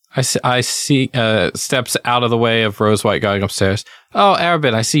right. I see steps out of the way of Rose White going upstairs. Oh,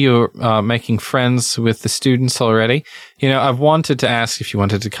 Arabin, I see you're making friends with the students already. You know, I've wanted to ask if you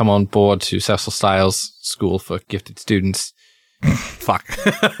wanted to come on board to Cecil Styles' School for Gifted Students. Fuck.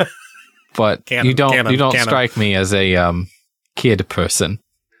 But you don't strike me as a kid person.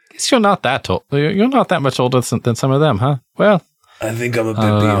 Guess you're not that tall. You're not that much older than some of them, huh? Well, I think I'm a bit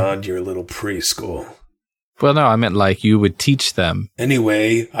beyond your little preschool. Well, no, I meant like you would teach them.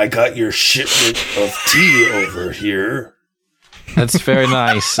 Anyway, I got your shipment of tea over here. That's very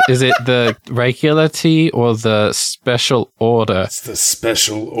nice. Is it the regular tea or the special order? It's the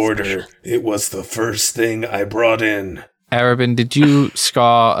special order. It was the first thing I brought in. Arabin, did you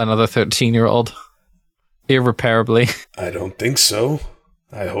scar another 13-year-old? Irreparably? I don't think so.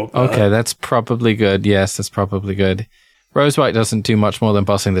 I hope not. Okay, that's probably good. Yes, that's probably good. Rose White doesn't do much more than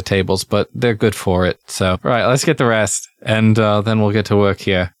bussing the tables, but they're good for it. So, right, let's get the rest, and then we'll get to work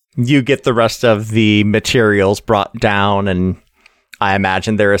here. You get the rest of the materials brought down, and I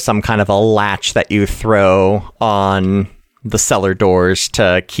imagine there is some kind of a latch that you throw on the cellar doors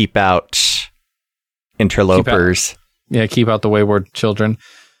to keep out interlopers. Keep out the wayward children.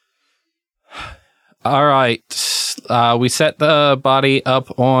 All right, we set the body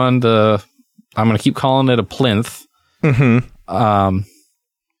up on the, I'm going to keep calling it a plinth. Mm-hmm.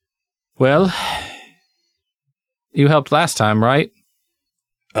 Well, you helped last time, right?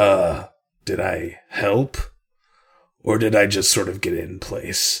 Did I help? Or did I just sort of get in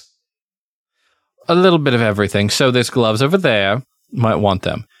place? A little bit of everything. So there's gloves over there. Might want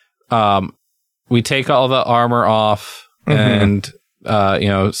them. We take all the armor off and,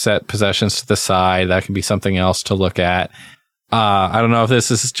 set possessions to the side. That can be something else to look at. I don't know if this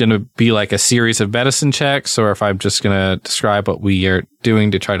is going to be like a series of medicine checks or if I'm just going to describe what we are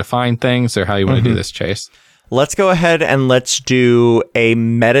doing to try to find things or how you want to do this, Chase. Let's go ahead and let's do a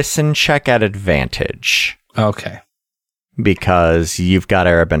medicine check at advantage. Okay. Because you've got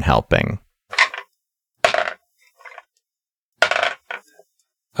Arabin helping.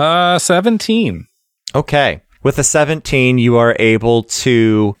 17. Okay. With a 17, you are able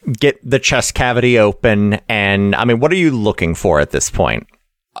to get the chest cavity open. And I mean, what are you looking for at this point?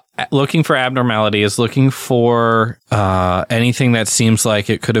 Looking for abnormalities, looking for anything that seems like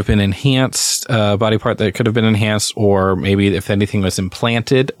it could have been enhanced, body part that could have been enhanced, or maybe if anything was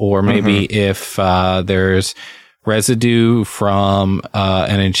implanted, or maybe if there's residue from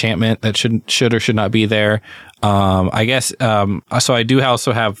an enchantment that should or should not be there. I guess so I do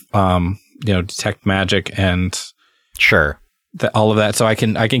also have detect magic and all of that, so I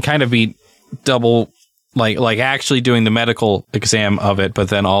can kind of be double like actually doing the medical exam of it, but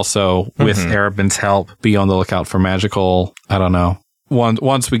then also with Arabin's help be on the lookout for magical, I don't know.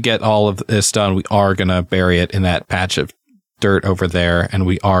 Once we get all of this done, we are going to bury it in that patch of dirt over there, and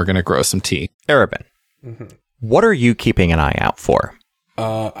we are going to grow some tea. Arabin, what are you keeping an eye out for?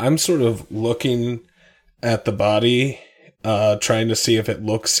 I'm sort of looking at the body, trying to see if it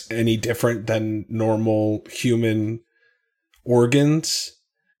looks any different than normal human organs.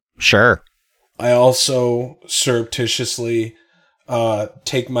 Sure. I also surreptitiously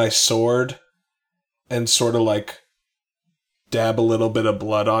take my sword and sort of like dab a little bit of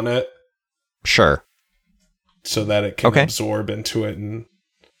blood on it. Sure. So that it can absorb into it and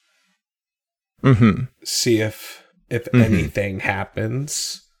see if anything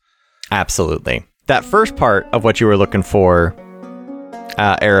happens. Absolutely. That first part of what you were looking for,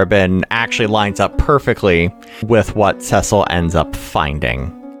 Arabin, actually lines up perfectly with what Cecil ends up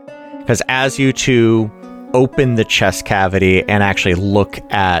finding. Because as you two open the chest cavity and actually look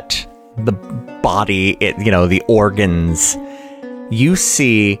at the body, the organs, you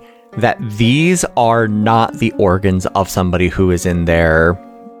see that these are not the organs of somebody who is in there,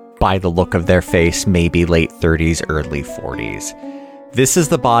 by the look of their face, maybe late 30s, early 40s. This is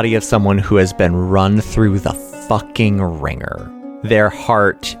the body of someone who has been run through the fucking ringer. Their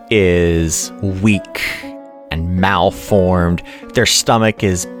heart is weak and malformed. Their stomach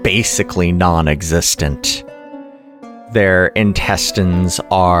is basically non-existent. Their intestines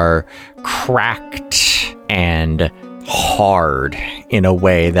are cracked and hard in a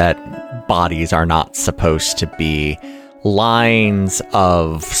way that bodies are not supposed to be. Lines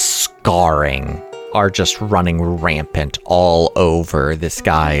of scarring are just running rampant all over this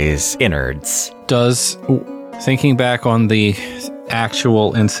guy's innards. Thinking back on the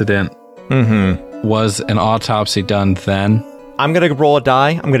actual incident, was an autopsy done then? I'm going to roll a die.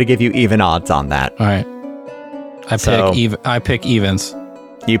 I'm going to give you even odds on that. All right. I pick evens.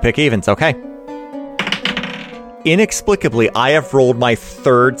 You pick evens, okay. Inexplicably, I have rolled my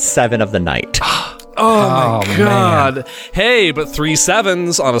third 7 of the night. Oh my god. Man. Hey, but 3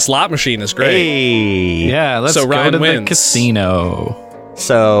 7s on a slot machine is great. Hey. Yeah, let's go to the casino.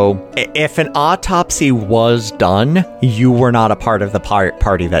 So, if an autopsy was done, you were not a part of the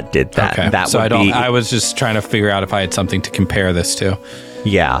party that did that. Okay. That so I was just trying to figure out if I had something to compare this to.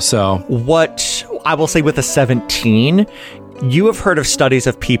 Yeah. So, what I will say with a 17, you have heard of studies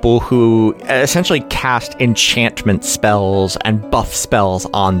of people who essentially cast enchantment spells and buff spells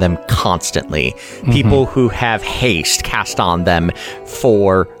on them constantly. People who have haste cast on them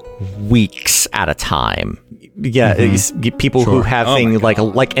for weeks at a time. Yeah, people who have things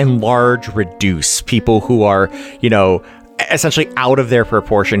like enlarge, reduce. People who are, essentially out of their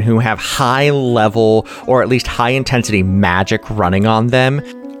proportion, who have high level or at least high intensity magic running on them,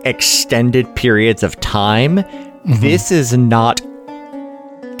 extended periods of time. This is not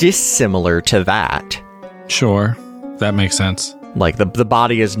dissimilar to that. Sure, that makes sense. Like the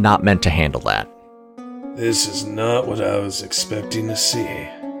body is not meant to handle that. This is not what I was expecting to see.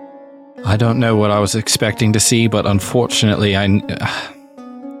 I don't know what I was expecting to see, but unfortunately,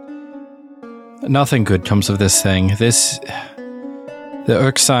 nothing good comes of this thing. The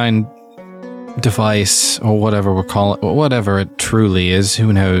Erskine device, or whatever we'll call it, whatever it truly is,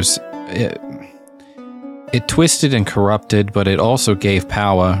 who knows? It twisted and corrupted, but it also gave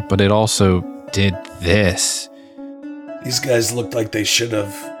power, but it also did this. These guys looked like they should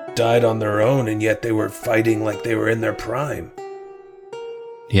have died on their own, and yet they were fighting like they were in their prime.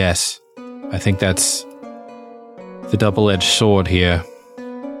 Yes. I think that's the double-edged sword here.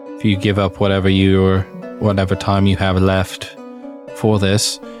 If you give up whatever time you have left for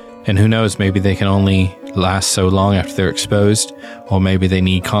this, and who knows, maybe they can only last so long after they're exposed, or maybe they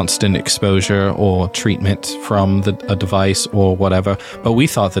need constant exposure or treatment from a device or whatever. But we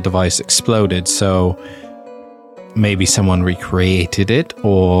thought the device exploded, so maybe someone recreated it,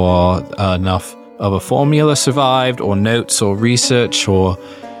 or enough of a formula survived, or notes or research, or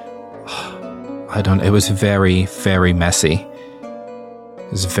it was very, very messy.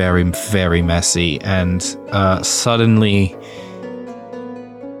 It was very, very messy. And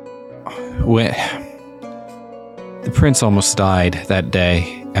The prince almost died that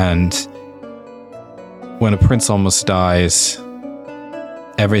day, and when a prince almost dies,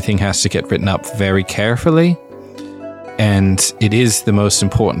 everything has to get written up very carefully, and it is the most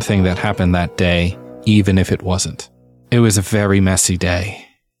important thing that happened that day, even if it wasn't. It was a very messy day.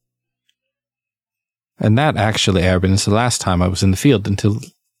 And that actually, Erebin, is the last time I was in the field until,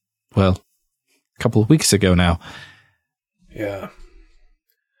 well, a couple of weeks ago now. Yeah.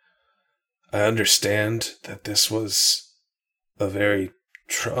 I understand that this was a very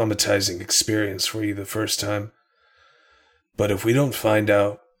traumatizing experience for you the first time. But if we don't find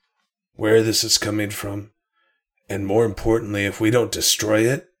out where this is coming from, and more importantly, if we don't destroy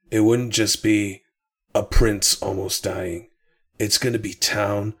it, it wouldn't just be a prince almost dying. It's going to be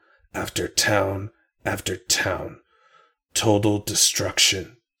town after town after town. Total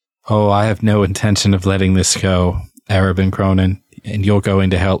destruction. Oh, I have no intention of letting this go, Erebin Cronin, and you're going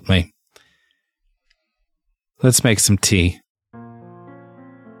to help me. Let's make some tea.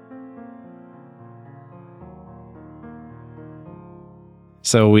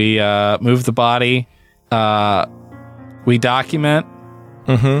 So we move the body, we document,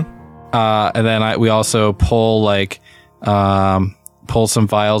 and then we also pull some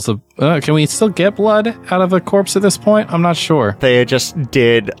vials of... can we still get blood out of a corpse at this point? I'm not sure. They just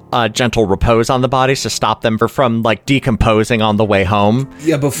did gentle repose on the bodies to stop them from decomposing on the way home.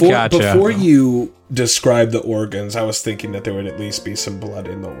 Yeah, before you describe the organs, I was thinking that there would at least be some blood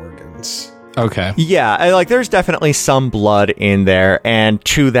in the organs. Okay. Yeah, there's definitely some blood in there, and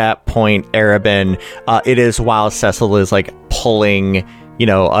to that point, Erebin, it is while Cecil is pulling,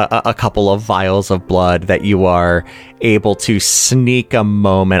 a couple of vials of blood that you are able to sneak a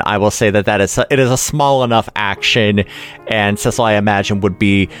moment. I will say that it is a small enough action, and Cecil, I imagine, would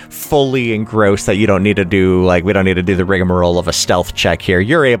be fully engrossed that you don't need to do we don't need to do the rigmarole of a stealth check here.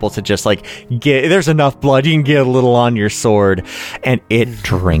 You're able to just get, there's enough blood, you can get a little on your sword, and it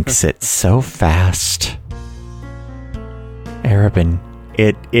drinks it so fast. Erebin,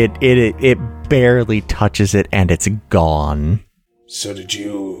 it barely touches it, and it's gone. So did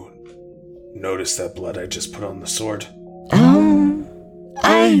you notice that blood I just put on the sword?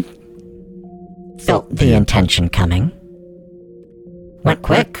 I felt the intention coming. Went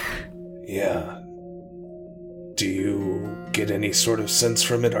quick. Yeah. Do you get any sort of sense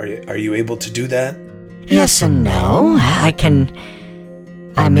from it? Are you able to do that? Yes and no. I don't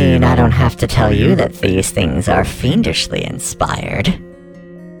have to tell you that these things are fiendishly inspired.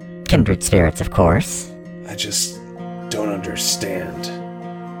 Kindred spirits, of course. I just don't understand.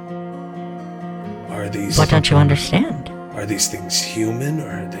 Are these... What don't you understand? Are these things human, or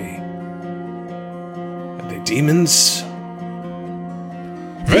are they demons?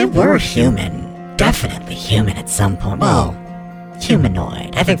 They were human. Definitely human at some point. Well,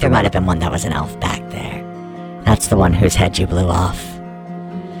 humanoid. I think there might have been one that was an elf back there. That's the one whose head you blew off.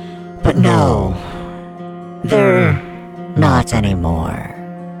 But no, they're not anymore.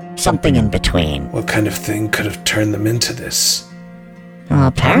 Something in between. What kind of thing could have turned them into this? Well,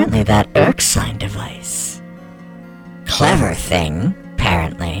 apparently that Erskine device. Clever thing,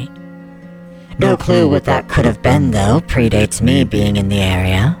 apparently. No clue what that could have been, though. Predates me being in the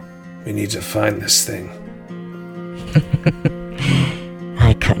area. We need to find this thing.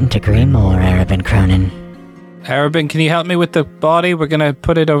 I couldn't agree more, Erebin Cronin. Erebin, can you help me with the body? We're gonna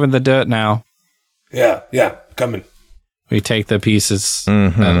put it over in the dirt now. Yeah, coming. We take the pieces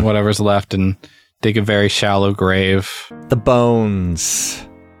and whatever's left and dig a very shallow grave. The bones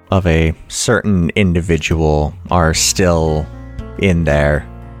of a certain individual are still in there.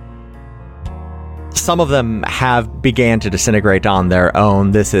 Some of them have began to disintegrate on their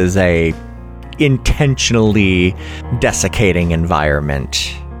own. This is a intentionally desiccating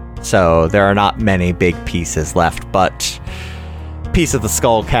environment. So there are not many big pieces left, but piece of the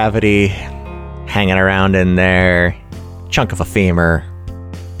skull cavity hanging around in there. Chunk of a femur.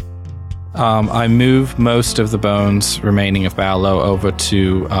 I move most of the bones remaining of Ballo over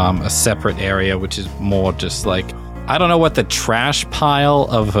to a separate area, which is more just I don't know what the trash pile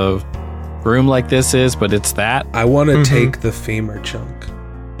of a room like this is, but it's that. I want to take the femur chunk.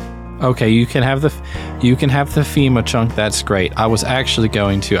 Okay, you can have the femur chunk. That's great. I was actually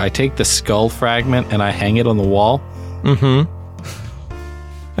going to. I take the skull fragment and I hang it on the wall.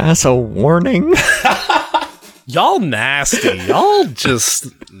 That's a warning. Y'all nasty. Y'all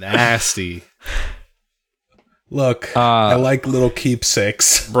just nasty. Look, I like little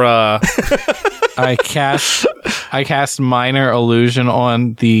keepsakes. Bruh. I cast minor illusion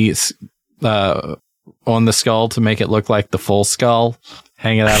on the skull to make it look like the full skull.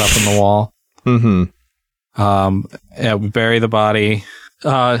 Hang it out up on the wall. Mm-hmm. Yeah, we bury the body.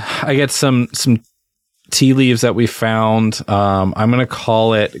 I get some tea leaves that we found. I'm going to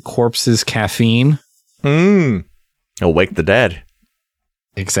call it Corpse's Caffeine. Awake the dead.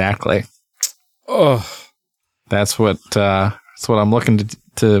 Exactly. Oh, That's what I'm looking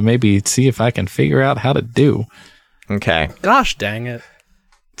to maybe see if I can figure out how to do. Okay. gosh dang it.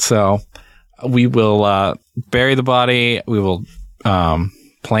 So we will bury the body. We will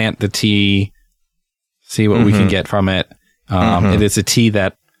plant the tea, see what we can get from it. It is a tea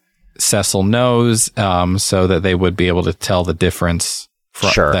that Cecil knows, so that they would be able to tell the difference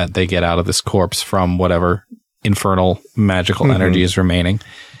that they get out of this corpse from whatever infernal magical energy is remaining.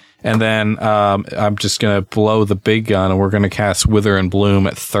 And then I'm just going to blow the big gun, and we're going to cast Wither and Bloom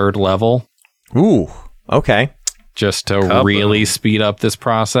at 3rd level. Ooh. Okay. Just to really speed up this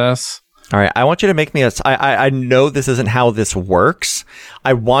process. All right. I want you to make me I know this isn't how this works.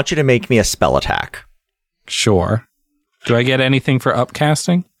 I want you to make me a spell attack. Sure. Do I get anything for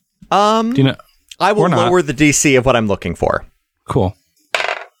upcasting? Do you know? I will lower the DC of what I'm looking for. Cool.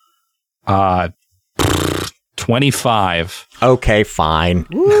 25. Okay, fine.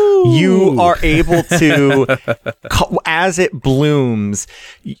 You are able to, as it blooms,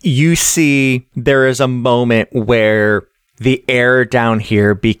 you see there is a moment where the air down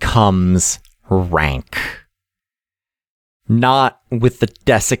here becomes rank. Not with the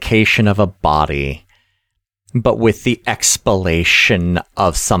desiccation of a body, but with the exhalation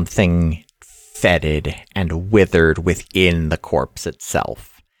of something fetid and withered within the corpse itself.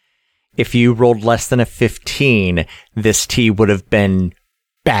 If you rolled less than a 15, this tea would have been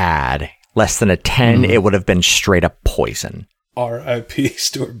bad. Less than a 10, it would have been straight up poison. R.I.P.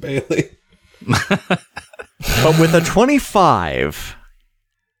 Stuart Bailey. But with a 25,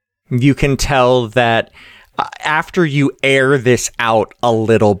 you can tell that after you air this out a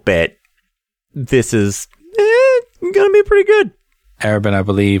little bit, this is going to be pretty good. Arabin, I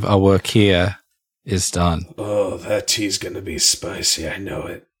believe our work here is done. Oh, that tea's gonna be spicy. I know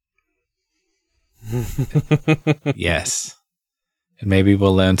it. Yes. And maybe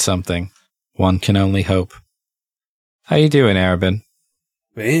we'll learn something. One can only hope. How you doing, Arabin?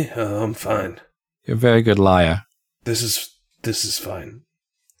 Me? I'm fine. You're a very good liar. This is fine.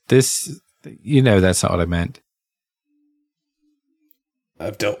 You know that's not what I meant.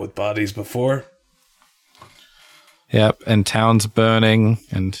 I've dealt with bodies before. Yep, and towns burning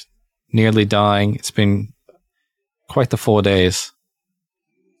and nearly dying. It's been quite the 4 days.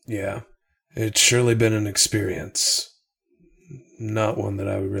 Yeah, it's surely been an experience. Not one that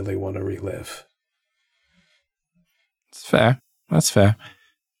I would really want to relive. It's fair. That's fair.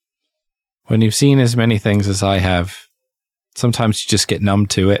 When you've seen as many things as I have, sometimes you just get numb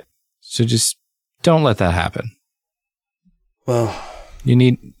to it. So just don't let that happen. Well, you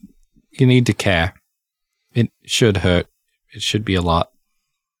need to care. It should hurt. It should be a lot.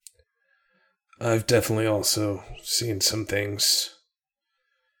 I've definitely also seen some things,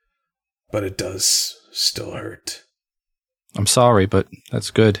 but it does still hurt. I'm sorry, but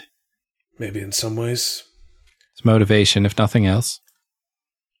that's good. Maybe in some ways. It's motivation, if nothing else.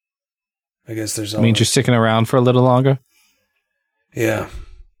 I guess there's means you're sticking around for a little longer? Yeah.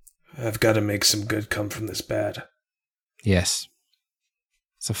 I've got to make some good come from this bad. Yes.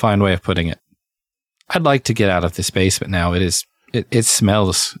 It's a fine way of putting it. I'd like to get out of this basement now. It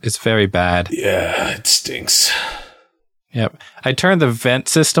smells. It's very bad. Yeah, it stinks. Yep. I turned the vent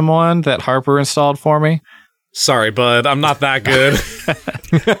system on that Harper installed for me. Sorry, bud. I'm not that good.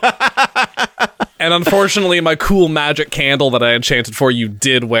 And unfortunately, my cool magic candle that I enchanted for you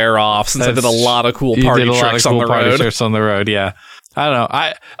did wear off since I did a lot of cool party tricks on the road. Tricks on the road, yeah. I don't know.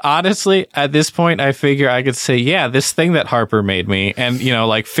 I honestly, at this point, I figure I could say, yeah, this thing that Harper made me, and,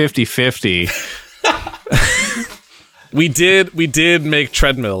 like 50-50. We did make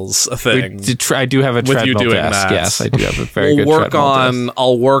treadmills a thing. I do have a treadmill desk. Yes, I do have a very good treadmill desk.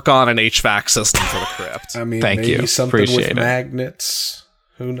 I'll work on an HVAC system for the crypt. I mean, Thank maybe you. something Appreciate with it. magnets.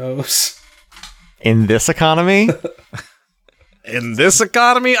 Who knows? In this economy? In this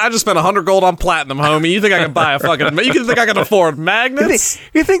economy, I just spent 100 gold on platinum, homie. You think I can buy a fucking... You think I can afford magnets?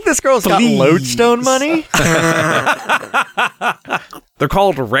 You think this girl's got lodestone money? They're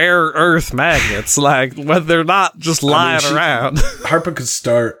called rare earth magnets. Like, when they're not just lying around. Harper could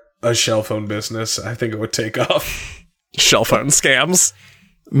start a shell phone business. I think it would take off. Shell phone scams.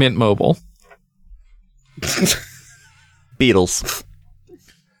 Mint Mobile. Beatles.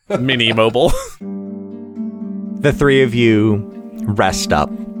 Mini mobile. The three of you rest up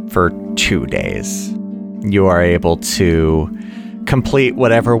for 2 days. You are able to complete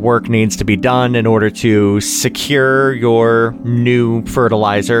whatever work needs to be done in order to secure your new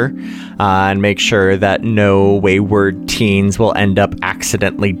fertilizer and make sure that no wayward teens will end up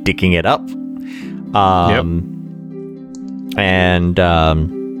accidentally digging it up. And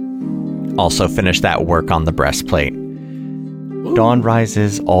also finish that work on the breastplate. Dawn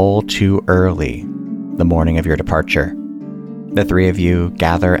rises all too early, the morning of your departure. The three of you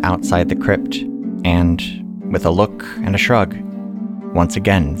gather outside the crypt and, with a look and a shrug, once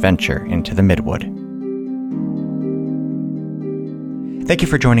again venture into the Midwood. Thank you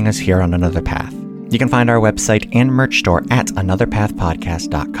for joining us here on Another Path. You can find our website and merch store at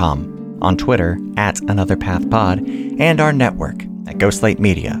anotherpathpodcast.com, on Twitter at anotherpathpod, and our network at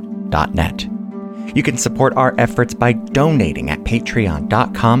ghostlightmedia.net. You can support our efforts by donating at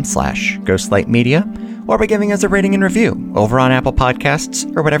patreon.com/ghostlightmedia, or by giving us a rating and review over on Apple Podcasts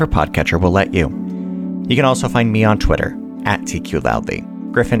or whatever podcatcher will let you. You can also find me on Twitter at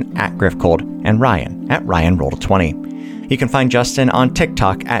TQLoudly, Griffin at GriffCold, and Ryan at RyanRoll20. You can find Justin on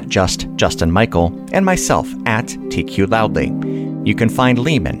TikTok at JustJustinMichael, and myself at TQLoudly. You can find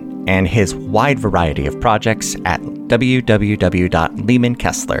Lehman and his wide variety of projects at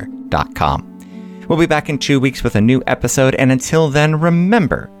www.lehmankessler.com. We'll be back in 2 weeks with a new episode, and until then,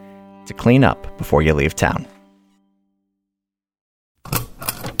 remember to clean up before you leave town.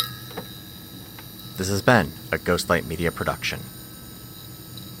 This has been a Ghostlight Media production.